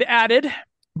 Steve added,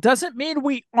 doesn't mean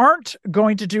we aren't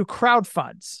going to do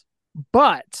crowdfunds,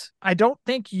 but I don't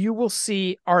think you will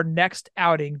see our next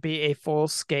outing be a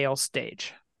full-scale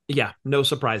stage. Yeah, no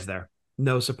surprise there.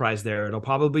 It'll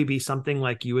probably be something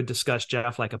like you would discuss,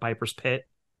 Jeff, like a Piper's Pit,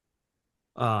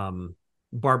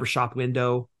 barbershop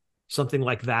window, something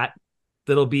like that.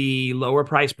 That'll be lower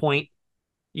price point,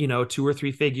 2 or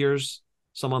 3 figures,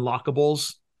 some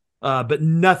unlockables, but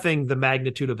nothing the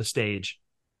magnitude of a stage.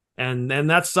 And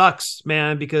that sucks,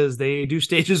 man, because they do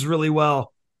stages really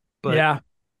well. But yeah.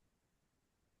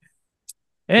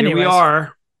 Anyways, here we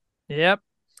are. Yep.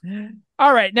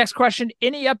 All right, next question.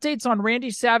 Any updates on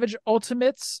Randy Savage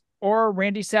Ultimates or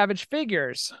Randy Savage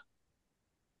figures?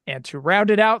 And to round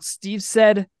it out, Steve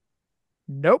said,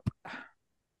 nope.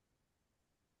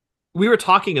 We were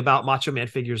talking about Macho Man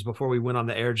figures before we went on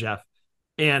the air, Jeff.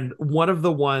 And one of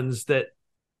the ones that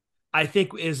I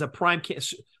think is a prime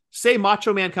case, say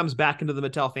Macho Man comes back into the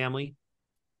Mattel family.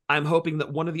 I'm hoping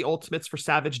that one of the Ultimates for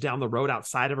Savage down the road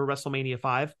outside of a WrestleMania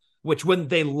 5, which when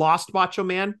they lost Macho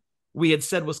Man, we had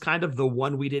said was kind of the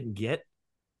one we didn't get.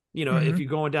 If you're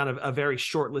going down a very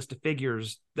short list of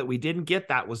figures that we didn't get,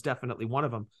 that was definitely one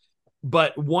of them.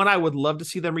 But one I would love to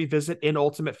see them revisit in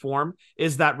Ultimate form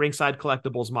is that Ringside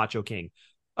Collectibles Macho King.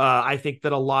 I think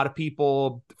that a lot of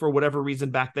people, for whatever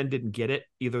reason back then, didn't get it.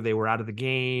 Either they were out of the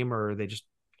game or they just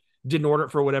didn't order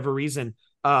it for whatever reason.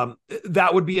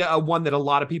 That would be a one that a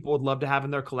lot of people would love to have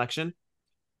in their collection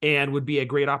and would be a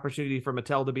great opportunity for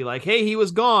Mattel to be like, hey, he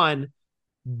was gone,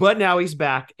 but now he's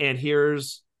back. And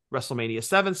here's WrestleMania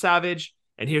 7 Savage.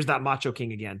 And here's that Macho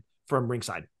King again from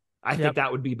Ringside. I think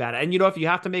that would be bad. And, if you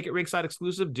have to make it Ringside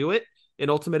exclusive, do it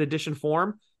in Ultimate Edition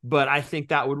form. But I think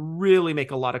that would really make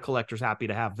a lot of collectors happy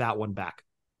to have that one back.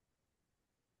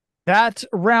 That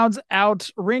rounds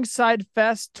out Ringside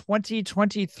Fest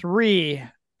 2023.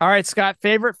 All right, Scott,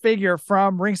 favorite figure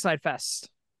from Ringside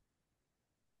Fest?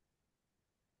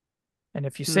 And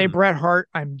if you say Bret Hart,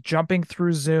 I'm jumping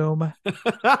through Zoom.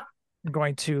 I'm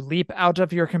going to leap out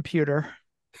of your computer.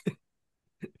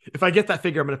 If I get that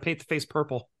figure, I'm going to paint the face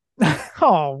purple.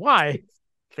 Oh, why?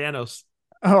 Thanos.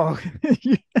 Oh.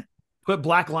 Put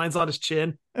black lines on his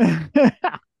chin.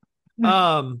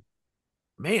 Man.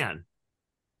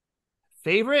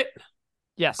 Favorite?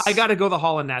 Yes. I got to go the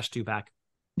Hall and Nash 2-pack.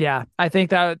 Yeah, I think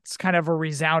that's kind of a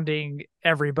resounding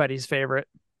everybody's favorite.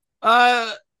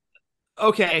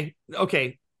 Okay.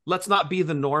 Let's not be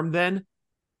the norm then.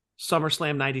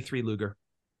 SummerSlam 93 Luger.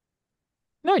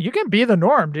 No, you can be the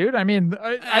norm, dude. I mean,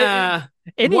 1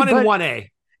 anybody, and 1A.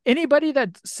 anybody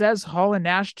that says Hall and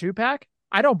Nash 2-pack,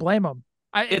 I don't blame them.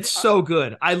 It's so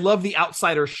good. I love the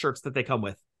outsider shirts that they come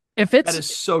with. That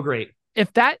is so great.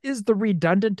 If that is the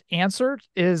redundant answer,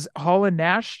 is Hall and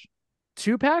Nash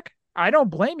 2-pack, I don't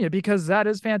blame you, because that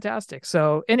is fantastic.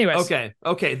 So anyways.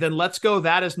 Okay. Then let's go.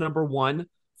 That is number 1,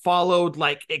 followed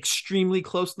like extremely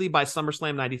closely by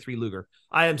SummerSlam 93 Luger.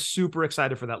 I am super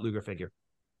excited for that Luger figure.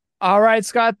 All right,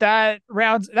 Scott, that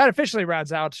officially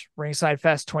rounds out Ringside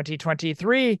Fest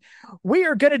 2023. We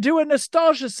are going to do a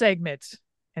nostalgia segment,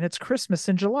 and it's Christmas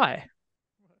in July.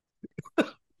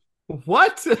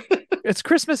 What? It's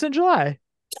Christmas in July.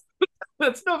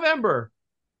 It's November.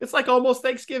 It's like almost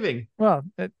Thanksgiving. Well,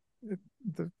 the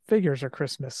figures are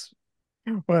Christmas.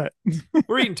 What?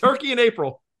 We're eating turkey in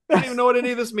April. I don't even know what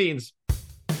any of this means.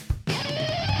 We're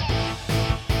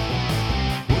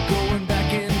going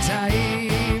back in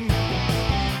time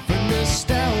for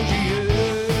nostalgia.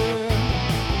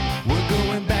 We're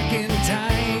going back in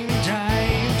time nostalgia.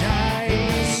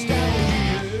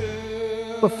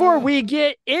 Before we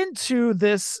get into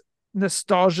this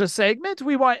nostalgia segment,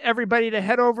 we want everybody to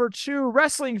head over to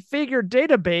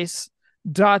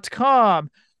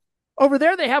wrestlingfiguredatabase.com. Over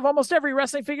there, they have almost every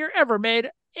wrestling figure ever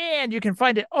made, and you can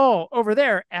find it all over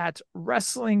there at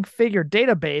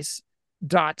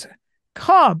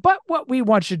wrestlingfiguredatabase.com. But what we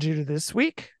want you to do this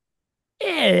week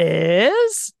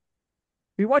is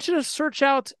we want you to search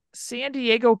out San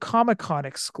Diego Comic-Con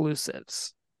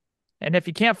exclusives. And if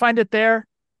you can't find it there,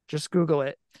 just Google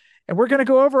it. And we're going to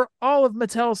go over all of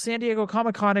Mattel's San Diego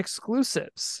Comic-Con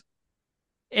exclusives.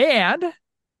 And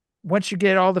once you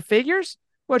get all the figures,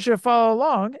 I want you to follow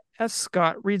along as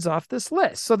Scott reads off this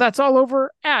list. So that's all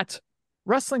over at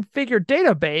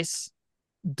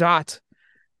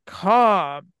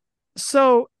wrestlingfiguredatabase.com.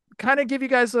 So kind of give you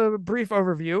guys a brief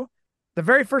overview. The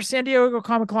very first San Diego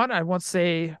Comic-Con, I won't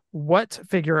say what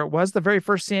figure it was. The very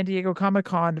first San Diego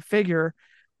Comic-Con figure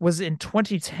was in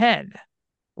 2010.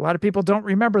 A lot of people don't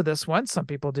remember this one. Some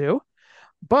people do.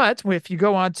 But if you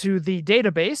go onto the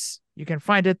database, you can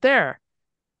find it there.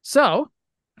 So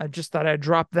I just thought I'd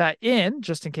drop that in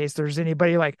just in case there's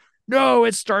anybody like, no,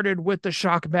 it started with the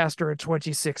Shockmaster in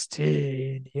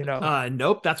 2016.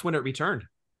 Nope. That's when it returned.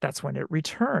 That's when it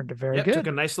returned. Very good. Took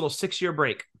a nice little 6-year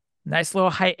break. Nice little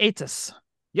hiatus.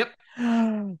 Yep.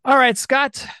 All right,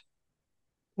 Scott.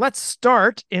 Let's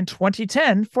start in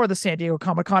 2010 for the San Diego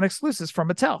Comic-Con exclusives from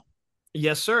Mattel.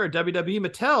 Yes, sir. WWE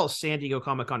Mattel San Diego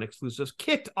Comic-Con exclusives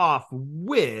kicked off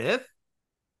with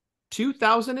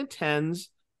 2010's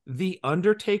The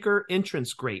Undertaker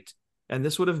entrance grate. And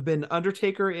this would have been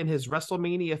Undertaker in his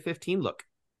WrestleMania 15 look.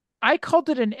 I called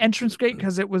it an entrance grate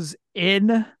because it was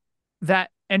in that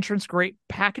entrance grate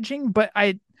packaging, but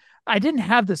I didn't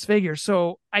have this figure,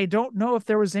 so I don't know if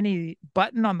there was any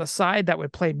button on the side that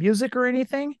would play music or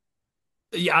anything.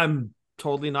 Yeah, I'm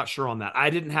totally not sure on that.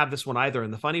 I didn't have this one either.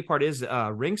 And the funny part is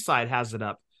Ringside has it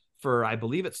up for, I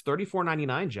believe it's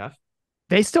 $34.99, Jeff.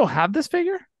 They still have this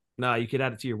figure? No, you could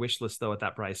add it to your wish list, though, at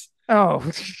that price. Oh.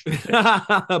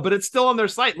 But it's still on their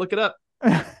site. Look it up.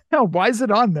 Why is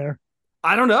it on there?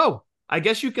 I don't know. I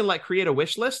guess you can create a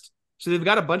wish list. So they've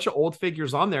got a bunch of old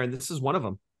figures on there, and this is one of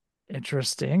them.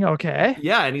 Interesting. Okay.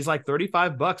 Yeah, and he's like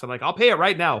 $35. I'm like, I'll pay it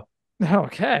right now.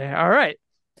 Okay. All right.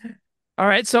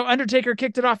 So Undertaker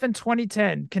kicked it off in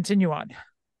 2010. Continue on.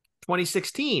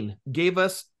 2016 gave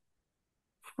us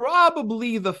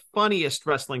probably the funniest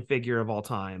wrestling figure of all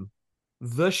time,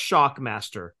 the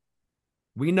Shockmaster.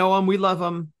 We know him. We love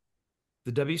him.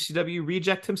 The WCW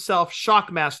reject himself,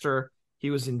 Shockmaster.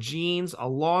 He was in jeans, a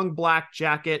long black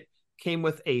jacket, came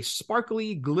with a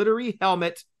sparkly, glittery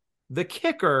helmet. The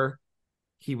kicker,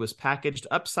 he was packaged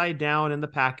upside down in the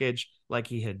package like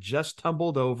he had just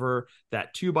tumbled over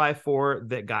that 2x4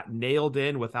 that got nailed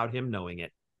in without him knowing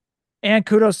it. And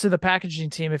kudos to the packaging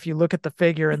team. If you look at the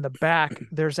figure in the back,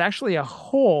 there's actually a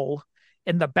hole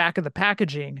in the back of the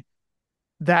packaging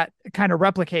that kind of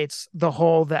replicates the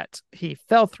hole that he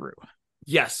fell through.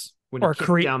 Yes, when he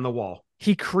kicked down the wall.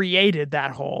 He created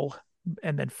that hole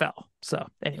and then fell. So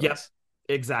anyways. Yep,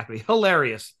 exactly.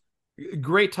 Hilarious.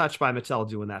 Great touch by Mattel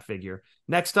doing that figure.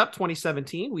 Next up,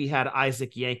 2017, we had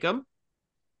Isaac Yankem.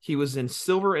 He was in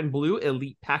silver and blue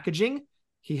elite packaging.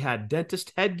 He had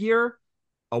dentist headgear,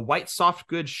 a white soft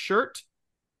goods shirt,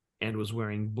 and was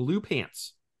wearing blue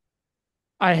pants.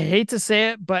 I hate to say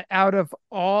it, but out of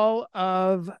all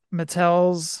of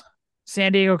Mattel's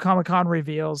San Diego Comic-Con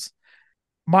reveals,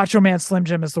 Macho Man Slim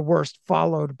Jim is the worst,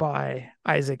 followed by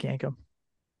Isaac Yankem.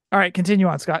 All right, continue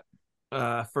on, Scott.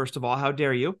 First of all, how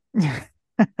dare you?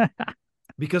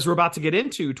 Because we're about to get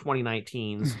into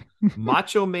 2019's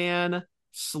Macho Man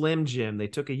Slim Jim. They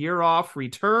took a year off,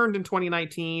 returned in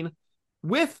 2019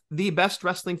 with the best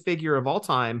wrestling figure of all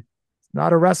time.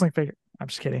 Not a wrestling figure. I'm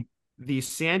just kidding. The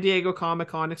San Diego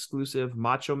Comic-Con exclusive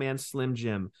Macho Man Slim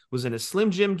Jim was in his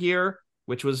Slim Jim gear,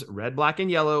 which was red, black,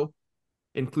 and yellow,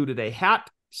 included a hat,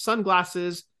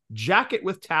 sunglasses, jacket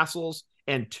with tassels,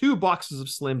 and 2 boxes of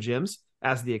Slim Jims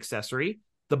as the accessory.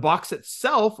 The box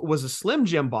itself was a Slim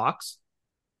Jim box,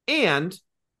 and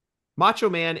Macho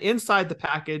Man inside the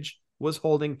package was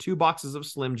holding 2 boxes of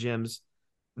Slim Jims.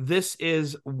 This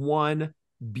is one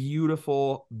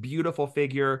beautiful, beautiful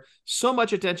figure. So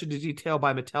much attention to detail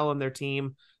by Mattel and their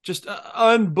team. Just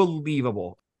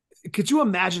unbelievable. Could you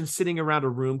imagine sitting around a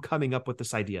room coming up with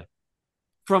this idea?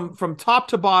 From top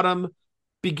to bottom,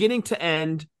 beginning to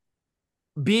end,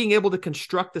 being able to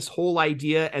construct this whole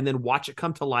idea and then watch it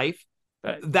come to life.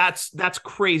 That's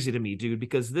crazy to me, dude,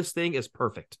 because this thing is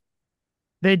perfect.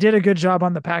 They did a good job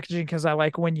on the packaging because I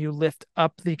like when you lift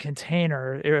up the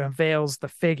container, it unveils the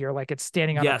figure like it's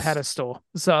standing on a pedestal.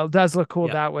 So it does look cool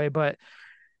that way. But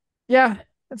yeah,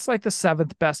 it's like the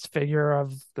 7th best figure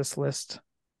of this list.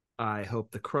 I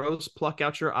hope the crows pluck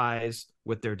out your eyes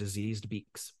with their diseased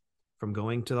beaks from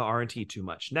going to the R&T too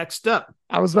much. Next up.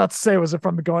 I was about to say, was it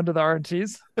from going to the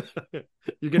R&Ts?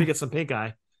 You're going to get some pink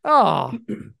eye. Oh.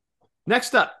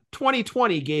 Next up,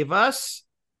 2020 gave us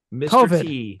Mr. COVID.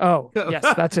 T. Oh, yes,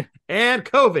 that's it. And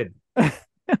COVID.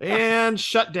 And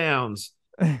shutdowns.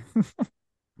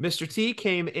 Mr. T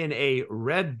came in a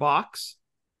red box,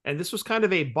 and this was kind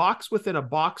of a box within a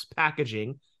box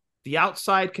packaging. The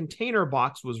outside container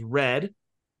box was red,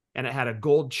 and it had a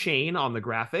gold chain on the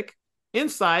graphic.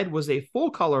 Inside was a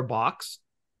full color box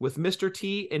with Mr.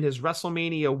 T in his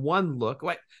WrestleMania 1 look.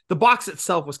 The box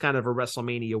itself was kind of a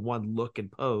WrestleMania 1 look and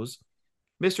pose.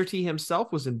 Mr. T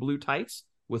himself was in blue tights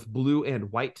with blue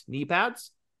and white knee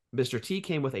pads. Mr. T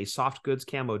came with a soft goods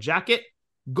camo jacket,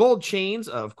 gold chains,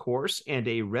 of course, and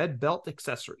a red belt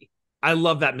accessory. I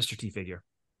love that Mr. T figure.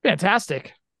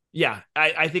 Fantastic. Yeah,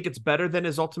 I think it's better than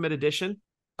his Ultimate Edition.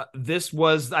 This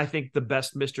was, I think, the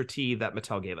best Mr. T that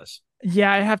Mattel gave us.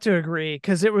 Yeah, I have to agree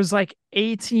because it was like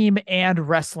A-Team and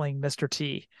wrestling Mr.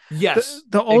 T. Yes,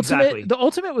 the ultimate. exactly. The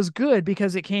ultimate was good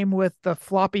because it came with the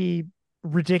floppy,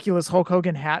 ridiculous Hulk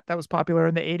Hogan hat that was popular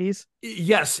in the 80s.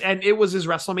 Yes, and it was his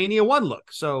WrestleMania 1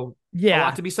 look. So yeah, a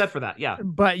lot to be said for that. Yeah,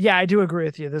 but yeah, I do agree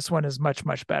with you. This one is much,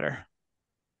 much better.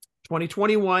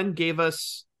 2021 gave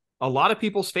us a lot of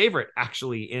people's favorite,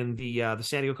 actually, in the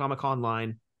San Diego Comic-Con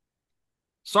line.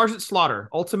 Sergeant Slaughter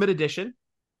Ultimate Edition.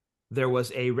 There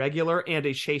was a regular and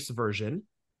a chase version.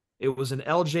 It was an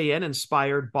LJN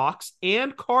inspired box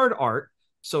and card art.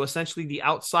 So essentially the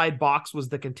outside box was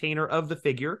the container of the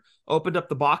figure. Opened up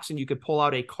the box and you could pull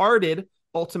out a carded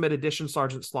Ultimate Edition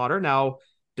Sergeant Slaughter. Now,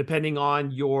 depending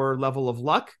on your level of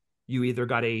luck, you either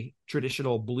got a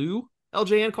traditional blue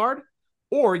LJN card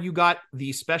or you got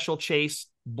the special chase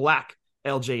black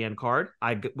LJN card.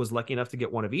 I was lucky enough to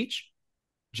get one of each.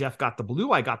 Jeff got the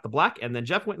blue, I got the black, and then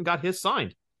Jeff went and got his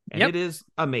signed. And It is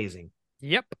amazing.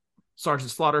 Yep. Sergeant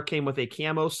Slaughter came with a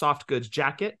camo soft goods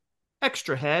jacket,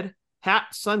 extra head, hat,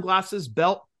 sunglasses,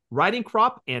 belt, riding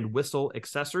crop, and whistle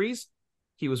accessories.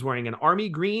 He was wearing an army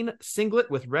green singlet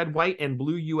with red, white, and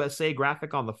blue USA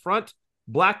graphic on the front,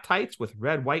 black tights with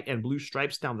red, white, and blue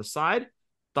stripes down the side.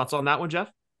 Thoughts on that one,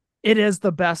 Jeff? It is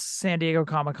the best San Diego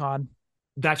Comic-Con.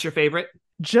 That's your favorite?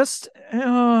 Just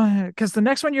because the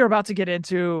next one you're about to get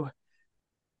into,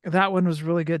 that one was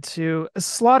really good too.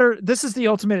 Slaughter, this is the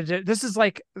ultimate. This is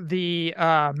like the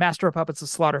Master of Puppets of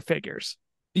Slaughter figures.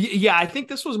 Yeah, I think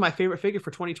this was my favorite figure for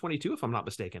 2022, if I'm not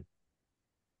mistaken.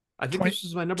 I think this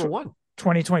was my number one.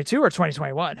 2022 or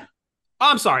 2021?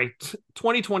 I'm sorry,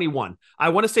 2021. I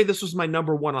want to say this was my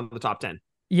number one on the top 10.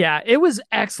 Yeah, it was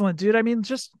excellent, dude. I mean,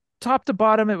 just top to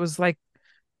bottom, it was like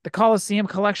the Coliseum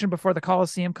collection before the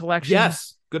Coliseum collection.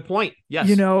 Yes, good point. Yes.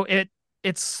 You know,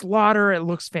 it's Slaughter. It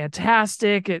looks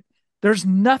fantastic. There's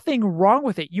nothing wrong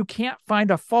with it. You can't find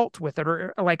a fault with it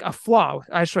or like a flaw.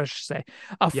 I should say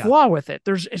flaw with it.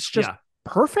 It's just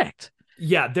perfect.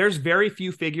 Yeah, there's very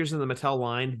few figures in the Mattel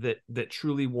line that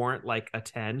truly warrant like a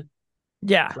 10.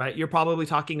 Yeah. Right. You're probably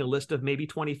talking a list of maybe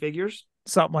 20 figures.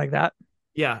 Something like that.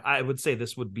 Yeah, I would say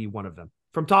this would be one of them.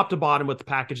 From top to bottom with the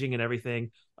packaging and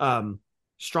everything.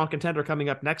 Strong contender coming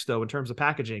up next, though, in terms of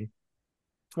packaging.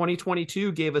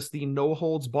 2022 gave us the No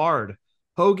Holds Barred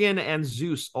Hogan and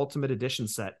Zeus Ultimate Edition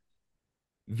set.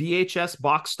 VHS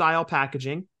box style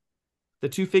packaging. The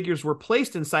two figures were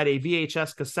placed inside a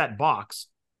VHS cassette box.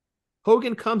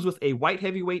 Hogan comes with a white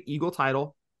heavyweight eagle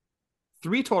title,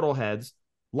 3 total heads,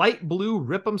 light blue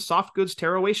Rip'em soft goods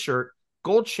tearaway shirt,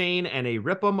 gold chain, and a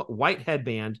Rip'em white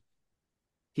headband.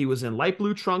 He was in light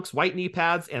blue trunks, white knee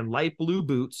pads, and light blue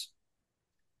boots.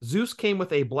 Zeus came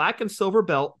with a black and silver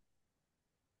belt,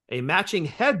 a matching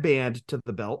headband to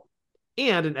the belt,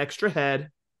 and an extra head.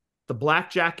 The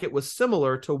black jacket was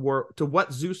similar to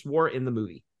what Zeus wore in the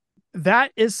movie.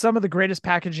 That is some of the greatest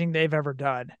packaging they've ever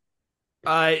done.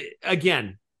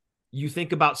 Again, you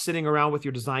think about sitting around with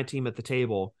your design team at the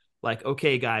table, like,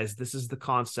 okay, guys, this is the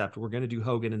concept. We're going to do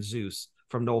Hogan and Zeus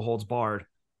from No Holds Barred.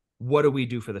 What do we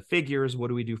do for the figures? What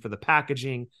do we do for the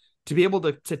packaging? To be able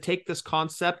to take this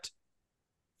concept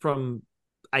from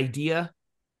idea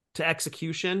to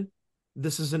execution,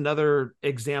 this is another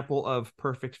example of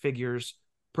perfect figures,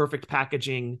 perfect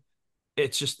packaging.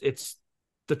 It's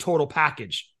the total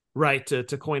package, right? To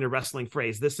coin a wrestling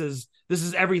phrase. This is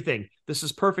everything. This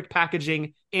is perfect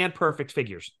packaging and perfect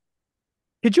figures.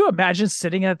 Could you imagine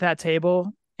sitting at that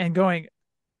table and going,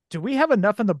 do we have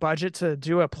enough in the budget to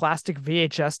do a plastic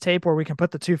VHS tape where we can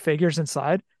put the two figures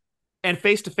inside? And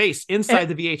face to face inside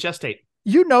the VHS tape.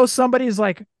 Somebody's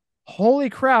like, holy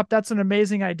crap, that's an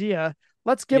amazing idea.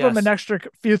 Let's give them an extra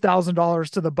few $1,000s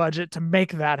to the budget to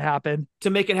make that happen. To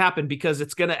make it happen, because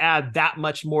it's going to add that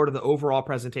much more to the overall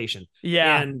presentation.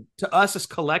 Yeah. And to us as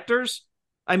collectors,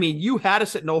 I mean, you had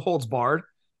us at No Holds Barred,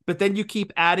 but then you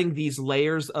keep adding these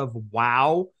layers of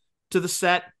wow to the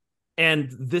set.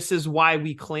 And this is why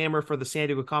we clamor for the San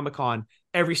Diego Comic-Con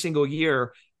every single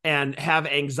year and have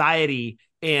anxiety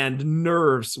and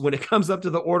nerves when it comes up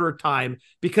to the order time,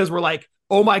 because we're like,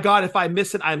 oh my God, if I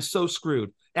miss it, I'm so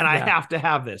screwed. And I have to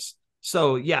have this.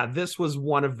 So yeah, this was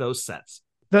one of those sets.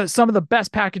 Some of the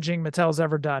best packaging Mattel's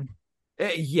ever done.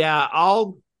 Yeah,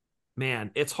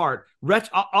 it's hard.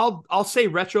 I'll say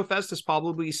Retrofest is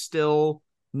probably still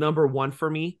number one for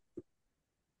me.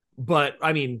 But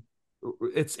I mean,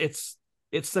 it's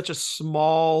such a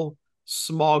small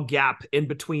gap in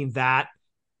between that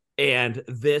and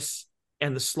this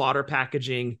and the Slaughter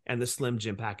packaging and the Slim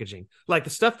Jim packaging. Like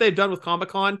the stuff they've done with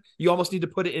Comic-Con, you almost need to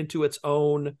put it into its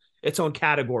own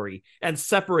category and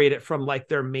separate it from like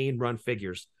their main run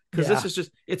figures. Because this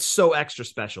is it's so extra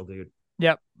special, dude.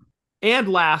 Yep. And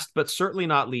last, but certainly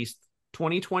not least,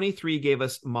 2023 gave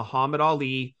us Muhammad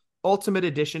Ali Ultimate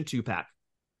Edition 2-pack.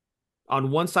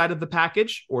 On one side of the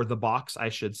package, or the box, I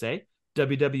should say,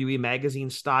 WWE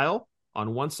Magazine style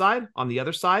on one side. On the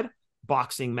other side,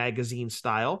 Boxing Magazine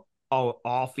style,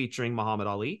 all featuring Muhammad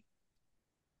Ali.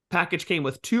 Package came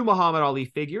with 2 Muhammad Ali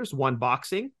figures, one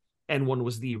boxing, and one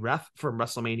was the ref from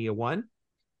WrestleMania 1.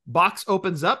 Box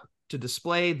opens up to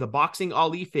display the boxing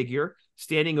Ali figure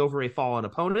standing over a fallen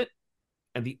opponent,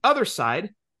 and the other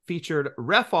side featured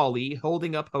Ref Ali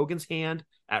holding up Hogan's hand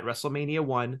at WrestleMania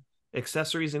 1.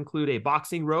 Accessories include a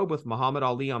boxing robe with Muhammad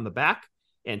Ali on the back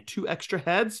and 2 extra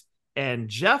heads. And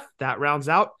Jeff, that rounds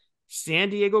out San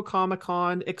Diego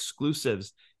Comic-Con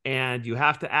exclusives. And you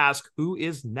have to ask, who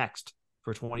is next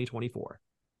for 2024?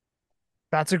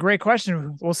 That's a great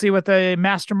question. We'll see what the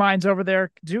masterminds over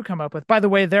there do come up with. By the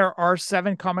way, there are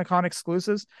 7 Comic-Con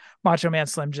exclusives. Macho Man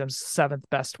Slim Jim's 7th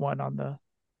best one on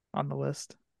the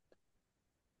list.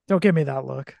 Don't give me that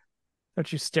look.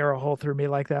 Don't you stare a hole through me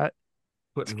like that.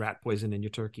 Putting rat poison in your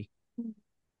turkey.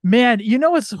 Man, you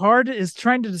know what's hard is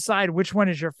trying to decide which one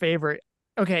is your favorite.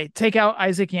 Okay, take out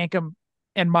Isaac Yankem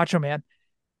and Macho Man.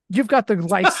 You've got the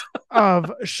likes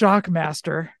of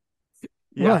Shockmaster.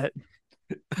 Yeah.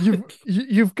 What?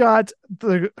 You've got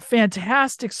the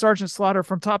fantastic Sergeant Slaughter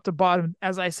from top to bottom.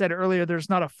 As I said earlier, there's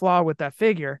not a flaw with that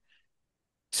figure.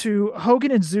 To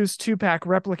Hogan and Zeus 2-pack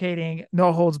replicating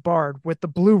No Holds Barred with the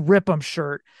blue Rip'em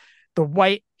shirt, the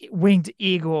white winged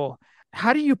eagle.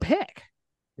 How do you pick?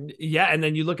 Yeah, and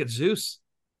then you look at Zeus,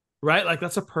 right? Like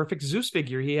that's a perfect Zeus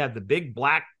figure. He had the big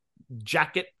black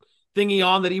jacket thingy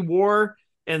on that he wore,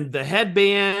 and the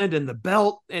headband and the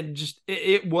belt, and just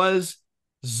it was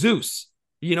Zeus,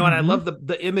 you know. And I love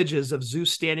the images of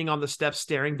Zeus standing on the steps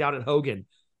staring down at Hogan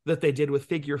that they did with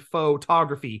figure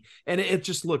photography, and it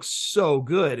just looks so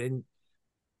good. And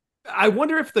I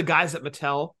wonder if the guys at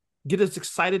Mattel get as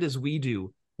excited as we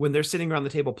do when they're sitting around the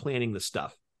table planning this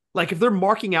stuff. Like if they're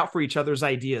marking out for each other's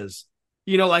ideas,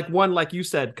 you know, like one, like you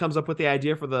said, comes up with the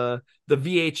idea for the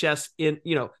VHS in,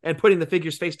 you know, and putting the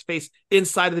figures face to face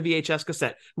inside of the VHS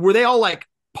cassette. Were they all like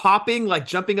popping, like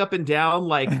jumping up and down?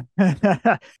 Like,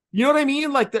 you know what I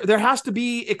mean? Like there has to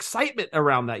be excitement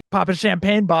around that. Popping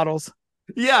champagne bottles.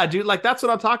 Yeah, dude. Like that's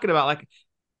what I'm talking about. Like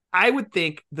I would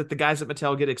think that the guys at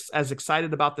Mattel get as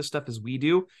excited about this stuff as we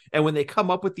do. And when they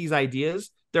come up with these ideas,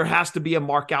 there has to be a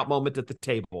mark out moment at the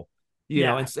table. You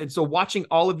know, and so watching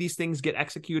all of these things get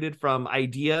executed from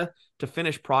idea to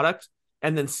finished product,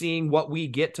 and then seeing what we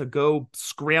get to go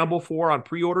scramble for on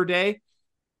pre-order day,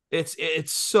 it's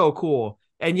so cool.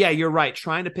 And yeah, you're right.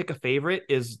 Trying to pick a favorite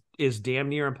is damn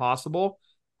near impossible.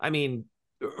 I mean,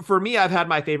 for me, I've had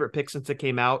my favorite pick since it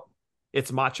came out.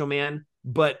 It's Macho Man,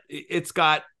 but it's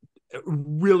got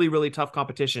really, really tough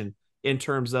competition in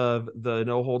terms of the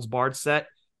No Holds Barred set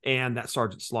and that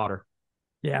Sergeant Slaughter.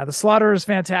 Yeah, the Slaughter is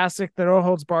fantastic. The No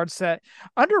Holds Barred set.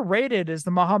 Underrated is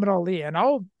the Muhammad Ali. And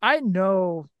I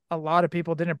know a lot of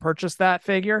people didn't purchase that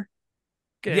figure.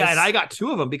 Yeah, and I got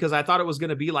 2 of them because I thought it was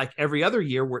going to be like every other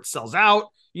year where it sells out.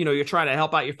 You're trying to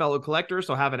help out your fellow collectors,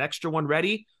 so have an extra one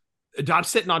ready. I'm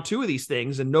sitting on 2 of these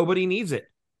things and nobody needs it.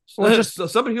 So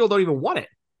some people don't even want it.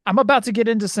 I'm about to get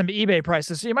into some eBay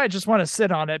prices, so you might just want to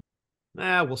sit on it.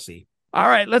 We'll see. All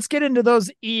right, let's get into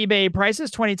those eBay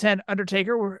prices. 2010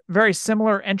 Undertaker were very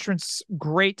similar entrance,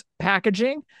 great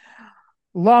packaging.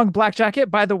 Long black jacket.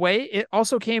 By the way, it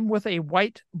also came with a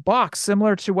white box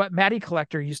similar to what Matty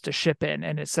Collector used to ship in,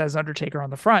 and it says Undertaker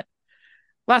on the front.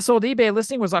 Last sold eBay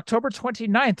listing was October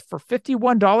 29th for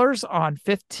 $51 on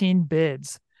 15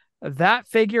 bids. That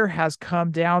figure has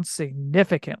come down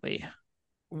significantly.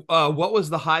 What was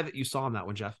the high that you saw on that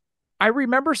one, Jeff? I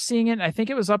remember seeing it. I think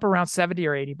it was up around 70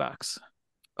 or $80.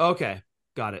 Okay,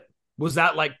 got it. Was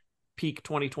that like peak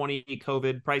 2020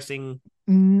 COVID pricing?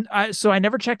 So I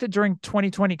never checked it during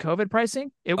 2020 COVID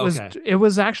pricing. It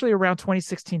was actually around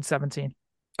 2016, 17.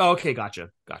 Okay, gotcha.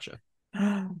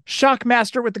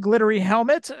 Shockmaster with the glittery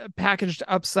helmet, packaged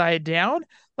upside down.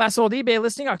 Last sold eBay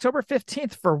listing October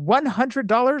 15th for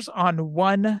 $100 on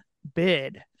one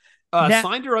bid.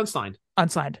 Signed or unsigned?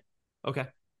 Unsigned. Okay.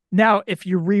 Now, if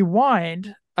you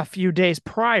rewind a few days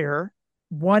prior,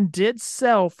 one did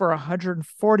sell for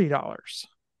 $140.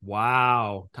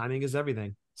 Wow. Timing is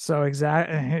everything. So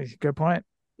exactly. Good point.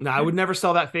 No, I would never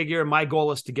sell that figure. My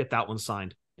goal is to get that one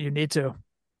signed. You need to.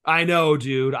 I know,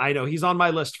 dude. I know. He's on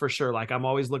my list for sure. Like, I'm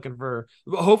always looking for...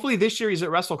 Hopefully this year he's at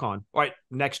WrestleCon. All right,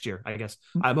 next year, I guess.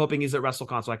 I'm hoping he's at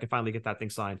WrestleCon so I can finally get that thing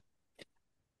signed.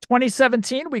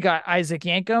 2017, we got Isaac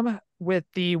Yankem with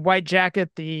the white jacket,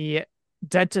 the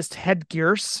dentist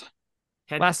headgears.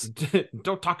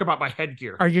 Don't talk about my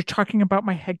headgear. Are you talking about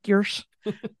my headgears?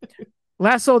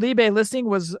 Last sold eBay listing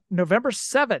was November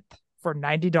 7th for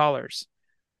 $90.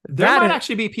 There might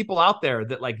actually be people out there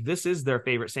that like this is their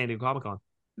favorite San Diego Comic-Con.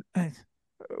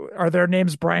 Are their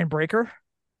names Brian Breaker?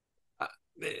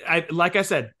 Like I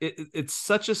said, it's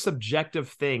such a subjective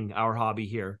thing, our hobby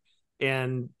here.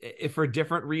 And if for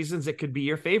different reasons, it could be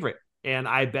your favorite. And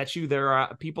I bet you there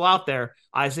are people out there,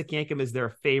 Isaac Yankem is their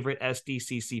favorite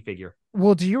SDCC figure.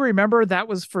 Well, do you remember that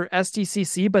was for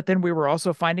SDCC, but then we were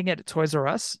also finding it at Toys R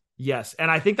Us? Yes. And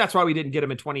I think that's why we didn't get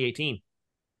him in 2018.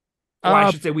 Or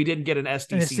I should say we didn't get an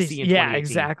SDCC in 2018. Yeah,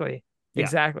 exactly. Yeah.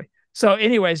 Exactly. So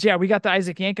anyways, yeah, we got the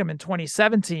Isaac Yankem in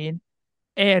 2017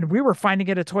 and we were finding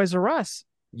it at Toys R Us.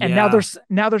 And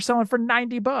now they're selling for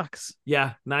 $90.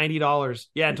 Yeah, $90.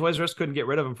 Yeah, and Toys R Us couldn't get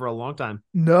rid of them for a long time.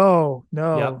 No.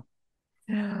 Yep.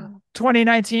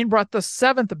 2019 brought the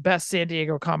 7th best San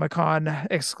Diego Comic-Con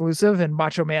exclusive in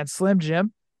Macho Man Slim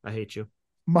Jim. I hate you.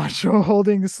 Macho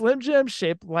holding Slim Jim,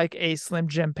 shaped like a Slim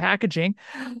Jim packaging.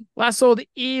 Last sold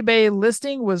eBay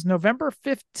listing was November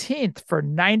 15th for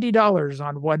 $90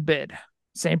 on one bid.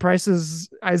 Same price as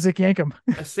Isaac Yankem.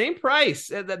 Same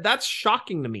price. That's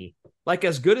shocking to me. Like,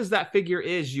 as good as that figure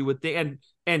is, you would think,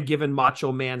 and given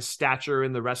Macho Man's stature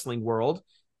in the wrestling world,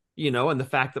 and the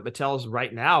fact that Mattel's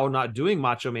right now not doing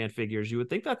Macho Man figures, you would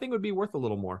think that thing would be worth a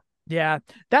little more. Yeah,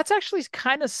 that's actually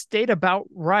kind of stayed about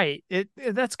right.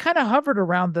 That's kind of hovered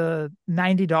around the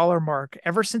 $90 mark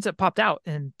ever since it popped out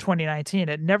in 2019.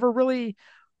 It never really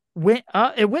went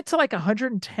up. It went to like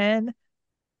 110,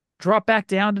 dropped back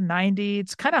down to 90.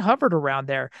 It's kind of hovered around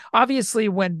there. Obviously,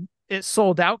 when it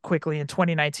sold out quickly in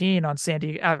 2019 on San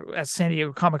Diego, as San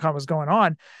Diego Comic-Con was going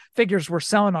on, figures were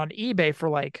selling on eBay for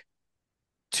like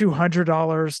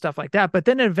 $200, stuff like that. But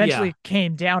then it eventually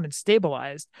came down and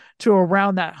stabilized to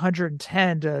around that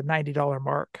 $110 to $90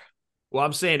 mark. Well,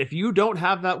 I'm saying if you don't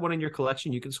have that one in your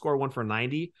collection, you can score one for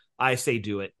 90. I say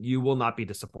do it. You will not be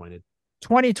disappointed.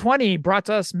 2020 brought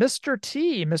us Mr.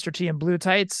 T in blue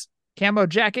tights, camo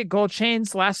jacket, gold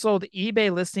chains. Last sold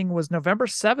eBay listing was November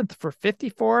 7th for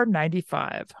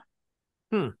 $54.95.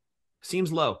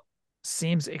 Seems low.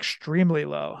 Seems extremely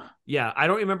low. Yeah, I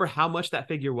don't remember how much that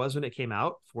figure was when it came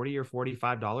out, $40 or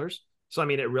 $45. So, I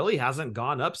mean, it really hasn't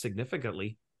gone up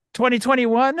significantly.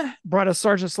 2021 brought us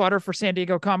Sergeant Slaughter for San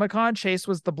Diego Comic-Con. Chase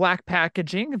was the black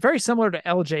packaging, very similar to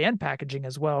LJN packaging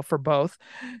as well for both.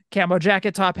 Camo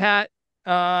jacket, top hat.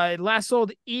 Last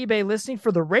sold eBay listing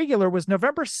for the regular was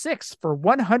November 6th for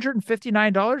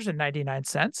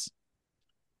 $159.99.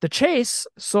 The Chase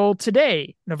sold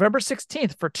today, November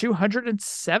 16th for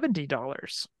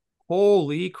 $270.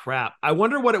 Holy crap. I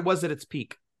wonder what it was at its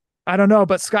peak. I don't know,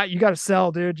 but Scott, you got to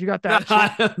sell, dude. You got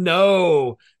that.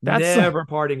 No, That's never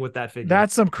parting with that figure.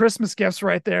 That's some Christmas gifts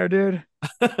right there, dude.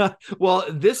 Well,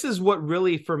 this is what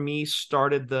really, for me,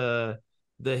 started the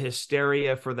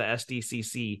hysteria for the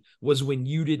SDCC was when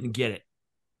you didn't get it.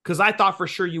 Because I thought for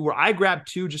sure you were. I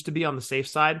grabbed 2 just to be on the safe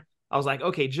side. I was like,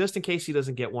 okay, just in case he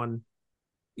doesn't get one,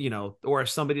 or if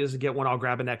somebody doesn't get one, I'll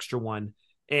grab an extra one.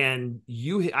 And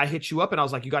I hit you up and I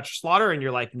was like, you got your slaughter? And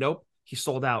you're like, nope, he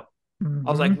sold out. Mm-hmm.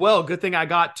 I was like, well, good thing I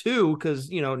got 2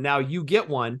 because, now you get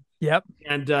one. Yep.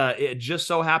 And it just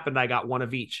so happened I got one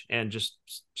of each and just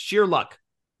sheer luck.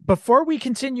 Before we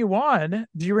continue on,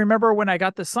 do you remember when I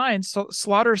got the sign? So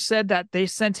Slaughter said that they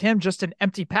sent him just an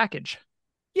empty package.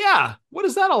 Yeah. What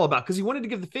is that all about? Because he wanted to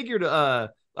give the figure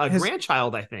to his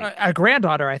grandchild, I think. A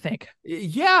granddaughter, I think.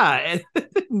 Yeah. And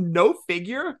no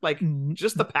figure, like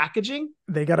just the packaging.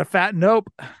 They got a fat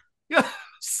nope. Yeah.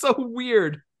 So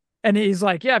weird. And he's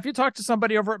like, yeah, if you talk to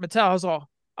somebody over at Mattel,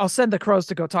 I'll send the crows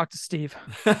to go talk to Steve.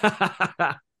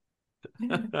 But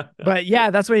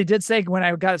yeah, that's what he did say when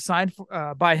I got it signed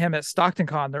by him at Stockton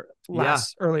Con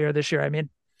earlier this year. I mean,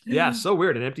 yeah, so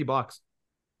weird. An empty box.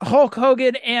 Hulk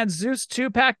Hogan and Zeus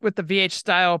 2-pack with the VH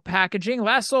style packaging.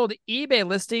 Last sold eBay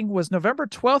listing was November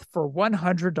 12th for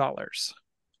 $100.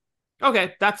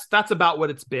 Okay, that's about what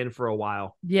it's been for a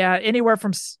while. Yeah, anywhere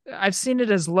from I've seen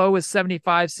it as low as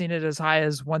 75, seen it as high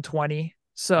as 120.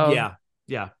 So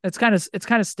yeah, it's kind of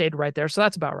stayed right there. So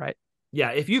that's about right. Yeah,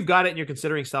 if you've got it and you're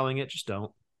considering selling it, just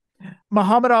don't.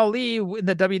 Muhammad Ali in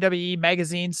the WWE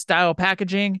magazine style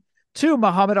packaging. 2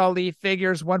 Muhammad Ali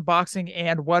figures, 1 boxing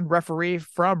and 1 referee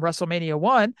from WrestleMania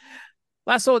 1.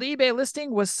 Last sold eBay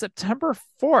listing was September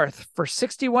 4th for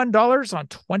 $61 on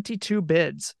 22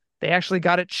 bids. They actually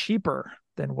got it cheaper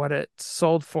than what it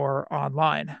sold for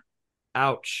online.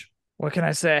 Ouch. What can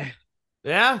I say?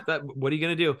 Yeah, what are you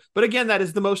going to do? But again, that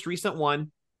is the most recent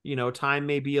one. Time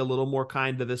may be a little more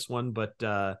kind to this one, but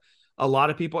a lot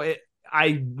of people,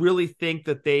 I really think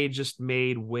that they just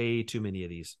made way too many of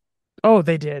these. Oh,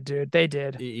 they did, dude. They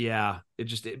did. Yeah.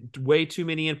 Way too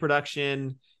many in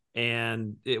production,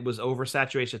 and it was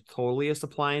oversaturation. Totally a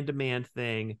supply and demand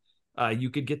thing. You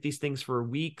could get these things for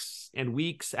weeks and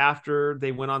weeks after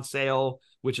they went on sale,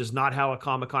 which is not how a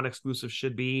Comic-Con exclusive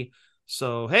should be.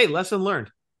 So, hey, lesson learned.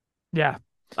 Yeah.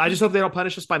 I just hope they don't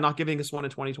punish us by not giving us one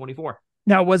in 2024.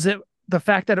 Now, was it the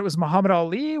fact that it was Muhammad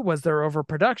Ali? Was there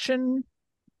overproduction?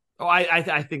 Oh,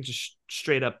 I think just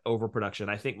straight up overproduction.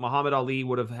 I think Muhammad Ali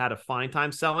would have had a fine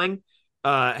time selling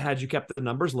had you kept the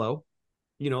numbers low,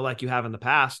 like you have in the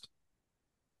past.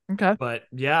 Okay. But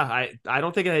yeah, I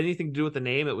don't think it had anything to do with the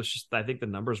name. It was just, I think the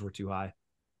numbers were too high.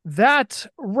 That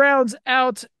rounds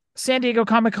out San Diego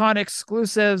Comic-Con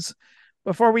exclusives.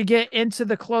 Before we get into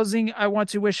the closing, I want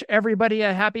to wish everybody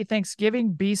a happy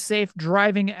Thanksgiving. Be safe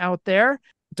driving out there.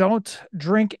 Don't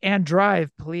drink and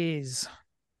drive, please.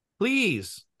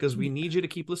 Please, because we need you to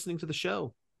keep listening to the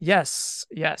show. Yes.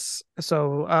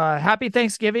 So happy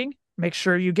Thanksgiving. Make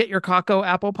sure you get your Coco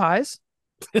apple pies.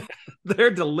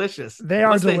 They're delicious. They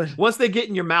are delicious. Once they get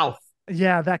in your mouth.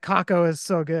 Yeah, that Coco is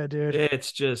so good, dude.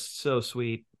 It's just so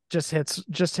sweet. Just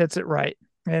hits it right.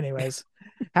 Anyways,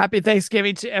 happy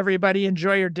Thanksgiving to everybody.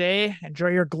 Enjoy your day. Enjoy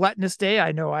your gluttonous day.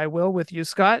 I know I will with you,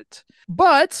 Scott.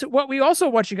 But what we also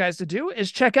want you guys to do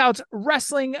is check out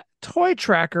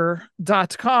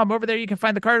WrestlingToyTracker.com. Over there, you can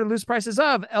find the card and loose prices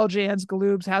of LJNs,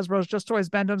 Galoobs, Hasbro's, Just Toys,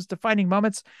 Bendoms, Defining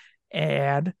Moments,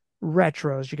 and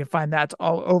Retros. You can find that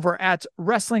all over at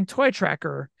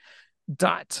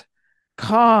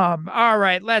WrestlingToyTracker.com. All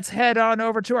right, let's head on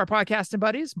over to our podcasting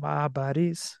buddies. My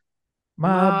buddies.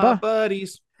 My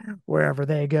buddies. Wherever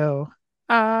they go,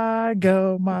 I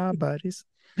go, my buddies.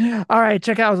 All right,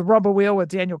 check out the Rumble Wheel with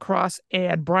Daniel Cross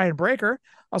and Brian Breaker.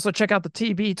 Also, check out the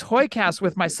TB Toycast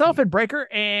with myself and Breaker.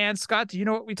 And Scott, do you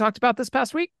know what we talked about this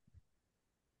past week?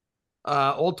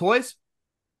 Old toys?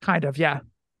 Kind of, yeah.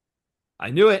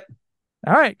 I knew it.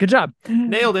 All right, good job.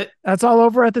 Nailed it. That's all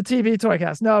over at the TV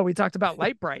Toycast. No, we talked about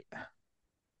Light Bright.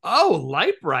 Oh,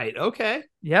 Light Bright. Okay.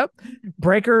 Yep.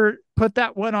 Breaker put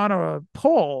that one on a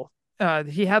poll.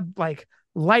 He had like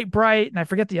Light Bright, and I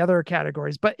forget the other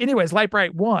categories. But anyways, Light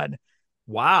Bright won.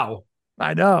 Wow.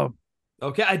 I know.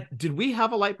 Okay. Did we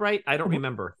have a Light Bright? I don't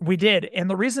remember. We did. And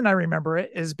the reason I remember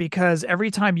it is because every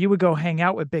time you would go hang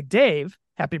out with Big Dave,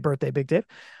 happy birthday, Big Dave.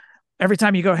 Every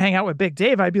time you go hang out with Big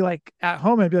Dave, I'd be like, at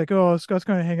home, I'd be like, oh, Scott's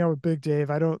going to hang out with Big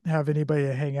Dave. I don't have anybody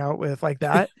to hang out with like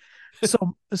that.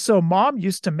 So Mom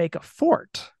used to make a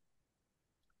fort,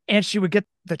 and she would get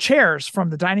the chairs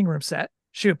from the dining room set.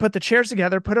 She would put the chairs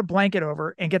together, put a blanket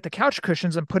over, and get the couch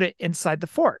cushions and put it inside the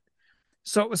fort.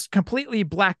 So it was completely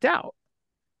blacked out.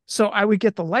 So I would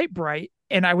get the light bright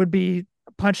and I would be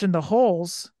punching the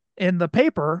holes in the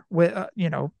paper with,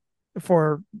 with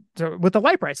the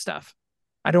light bright stuff.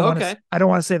 I don't want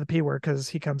to say the P word because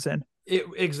he comes in.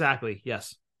 Exactly.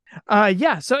 Yes.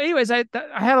 Yeah. So anyways, I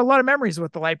had a lot of memories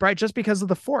with the light bright just because of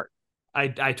the fort.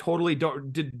 I totally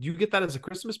don't. Did you get that as a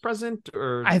Christmas present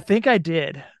or? I think I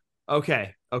did.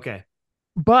 Okay.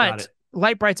 But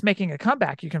light bright's making a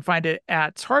comeback. You can find it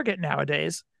at Target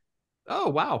nowadays. Oh,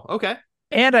 wow. Okay.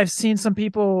 And I've seen some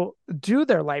people do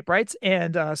their light brights,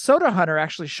 and Soda Hunter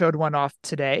actually showed one off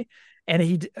today, and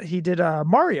he did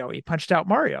Mario. He punched out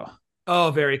Mario.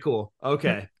 Oh, very cool.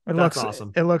 Okay. That's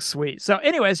awesome. It looks sweet. So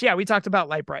anyways, yeah, we talked about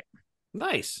light bright.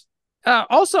 Nice.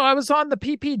 Also, I was on the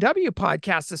PPW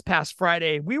podcast this past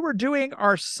Friday. We were doing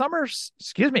our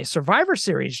Survivor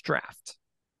Series draft.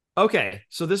 Okay.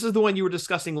 So this is the one you were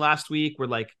discussing last week where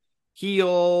like heel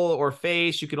or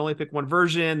face, you could only pick one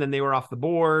version, then they were off the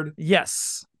board.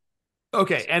 Yes.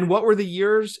 Okay. And what were the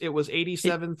years? It was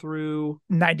 87 through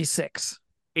 96.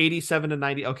 87 to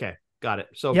 90. Okay. Got it.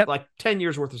 So like 10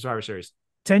 years worth of Survivor Series.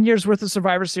 10 years worth of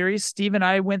Survivor Series. Steve and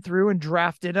I went through and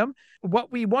drafted them. What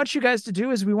we want you guys to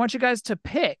do is we want you guys to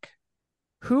pick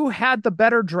who had the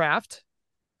better draft,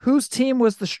 whose team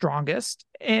was the strongest,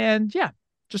 and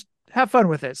just have fun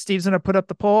with it. Steve's going to put up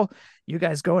the poll. You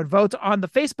guys go and vote on the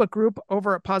Facebook group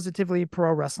over at Positively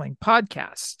Pro Wrestling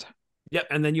Podcast. Yep.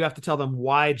 And then you have to tell them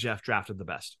why Jeff drafted the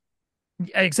best.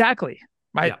 Exactly.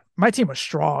 My team was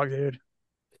strong, dude.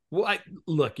 Well,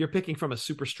 look, you're picking from a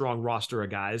super strong roster of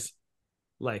guys.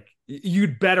 Like,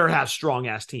 you'd better have strong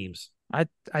ass teams.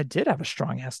 I did have a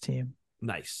strong ass team.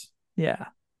 Nice. Yeah.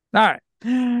 All right.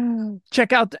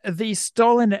 Check out the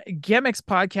Stolen Gimmicks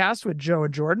podcast with Joe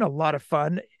and Jordan. A lot of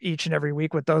fun each and every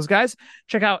week with those guys.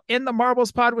 Check out In the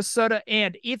Marbles pod with Soda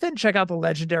and Ethan. Check out the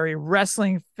Legendary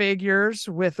Wrestling Figures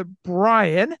with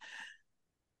Brian.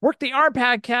 Work the Arm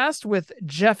podcast with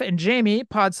Jeff and Jamie.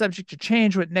 Pod Subject to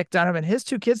Change with Nick Dunham and his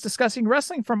two kids discussing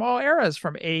wrestling from all eras,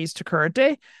 from 80s to current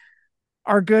day.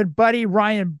 Our good buddy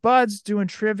Ryan Buds doing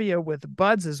trivia with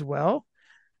Buds as well.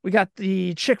 We got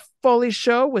the Chick Foley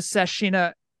show with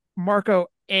Sashina, Marco,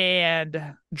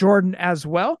 and Jordan as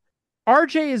well.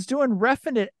 RJ is doing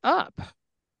Reffing It Up.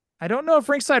 I don't know if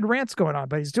Ringside Rant's going on,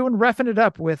 but he's doing Reffing It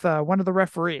Up with one of the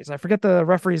referees. I forget the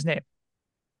referee's name.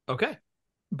 Okay.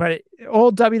 But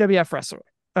old WWF wrestler,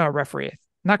 referee.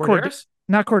 Not Corderis?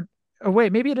 Oh,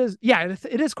 wait, maybe it is. Yeah,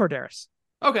 it is Corderis.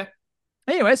 Okay.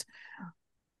 Anyways,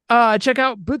 check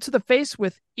out Boot to the Face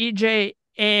with EJ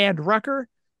and Rucker.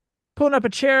 Pulling Up a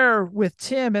Chair with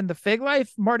Tim and the Fig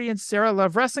Life. Marty and Sarah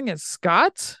Love Wrestling. And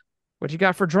Scott, what you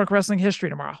got for Drunk Wrestling History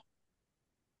tomorrow?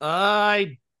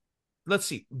 Let's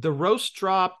see. The roast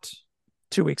dropped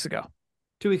 2 weeks ago.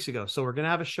 2 weeks ago. So we're going to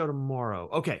have a show tomorrow.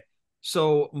 Okay.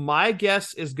 So my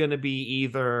guess is going to be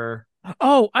either...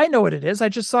 Oh, I know what it is. I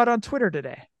just saw it on Twitter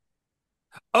today.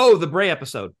 Oh, the Bray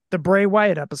episode. The Bray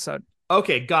Wyatt episode.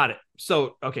 Okay, got it.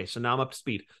 So now I'm up to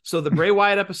speed. So the Bray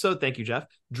Wyatt episode, thank you, Jeff,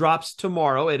 drops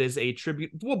tomorrow. It is a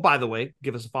tribute. Well, by the way,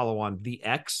 give us a follow on the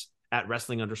X at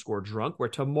wrestling_drunk, where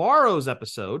tomorrow's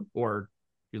episode, or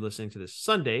you're listening to this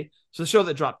Sunday, so the show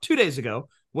that dropped 2 days ago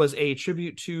was a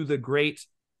tribute to the great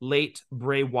late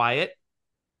Bray Wyatt.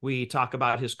 We talk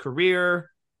about his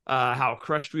career, how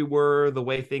crushed we were, the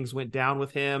way things went down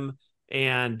with him,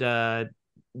 and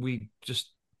we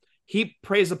just heap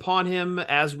praise upon him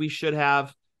as we should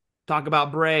have. Talk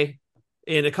about Bray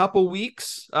in a couple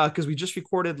weeks because we just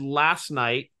recorded last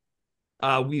night.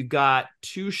 We've got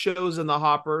 2 shows in the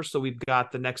hopper, so we've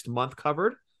got the next month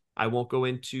covered. I won't go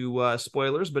into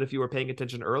spoilers, but if you were paying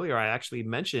attention earlier, I actually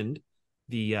mentioned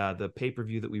the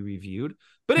pay-per-view that we reviewed.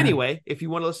 But anyway, if you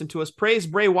want to listen to us praise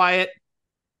Bray Wyatt,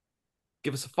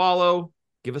 give us a follow,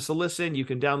 give us a listen. You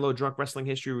can download Drunk Wrestling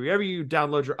History wherever you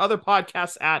download your other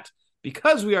podcasts at,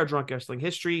 because we are Drunk Wrestling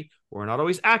History. We're not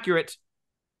always accurate,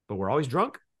 but we're always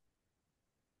drunk.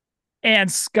 And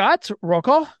Scott, roll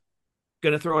call.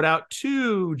 Going to throw it out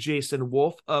to Jason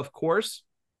Wolf, of course.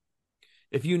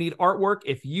 If you need artwork,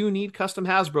 if you need custom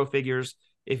Hasbro figures,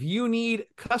 if you need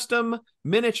custom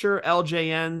miniature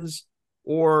LJNs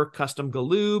or custom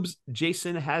Galoobs,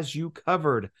 Jason has you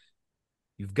covered.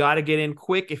 You've got to get in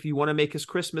quick if you want to make his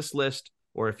Christmas list,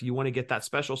 or if you want to get that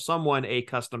special someone a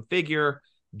custom figure.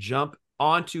 Jump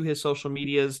onto his social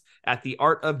medias at The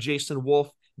Art of Jason Wolf.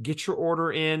 Get your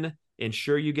order in.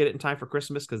 Ensure you get it in time for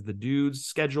Christmas because the dude's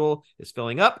schedule is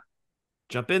filling up.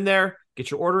 Jump in there.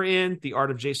 Get your order in. The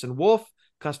Art of Jason Wolf.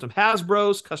 Custom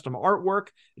Hasbros, custom artwork.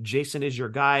 Jason is your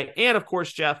guy. And of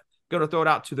course, Jeff, going to throw it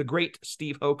out to the great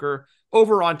Steve Hoker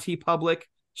over on TeePublic.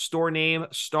 Store name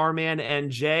Starman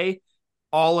NJ.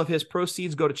 All of his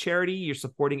proceeds go to charity. You're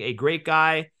supporting a great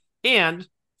guy. and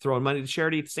throwing money to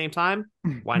charity at the same time.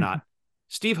 Why not?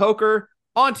 Steve Hoker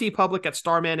on TeePublic at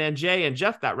Starman NJ, and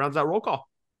Jeff, that rounds out roll call.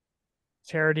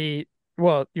 Charity.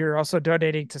 Well, you're also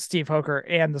donating to Steve Hoker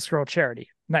and the Scroll Charity.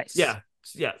 Nice. Yeah.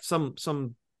 Some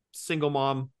single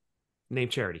mom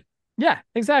named Charity. Yeah,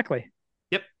 exactly.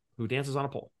 Yep. Who dances on a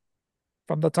pole.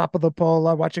 From the top of the pole,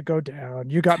 I watch it go down.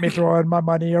 You got me throwing my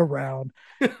money around.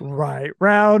 Right,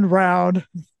 round.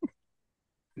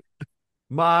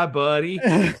 My buddy.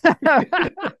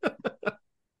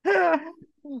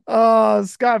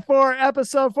 Scott, for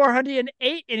episode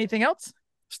 408, anything else?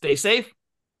 Stay safe.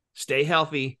 Stay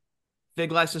healthy.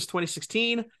 Fig Life since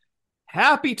 2016.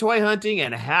 Happy toy hunting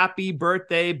and happy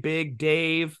birthday, Big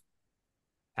Dave.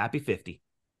 Happy 50.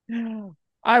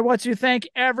 I want to thank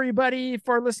everybody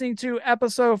for listening to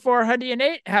episode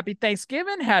 408. Happy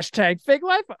Thanksgiving. Hashtag Fig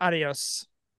Life. Adios.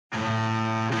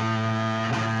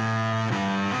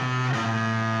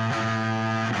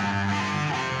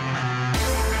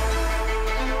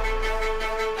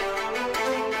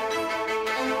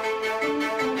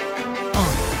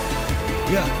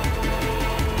 Yeah.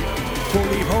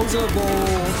 Fullyposeable.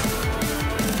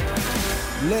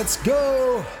 Let's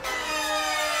go.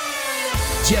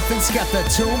 Jef and Scott, the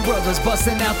Tooned brothers,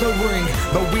 busting out the ring,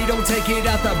 but we don't take it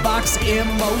out the box.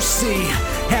 MOC.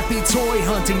 Happy toy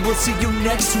hunting. We'll see you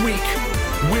next week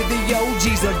with the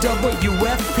OGs of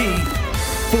WFP.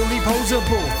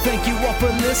 Fullyposeable, thank you all for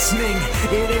listening.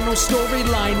 It ain't no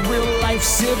storyline, real life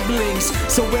siblings.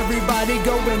 So everybody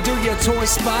go and do your toy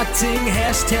spotting.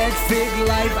 Hashtag Fig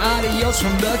Life, adios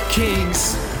from the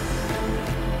Kings.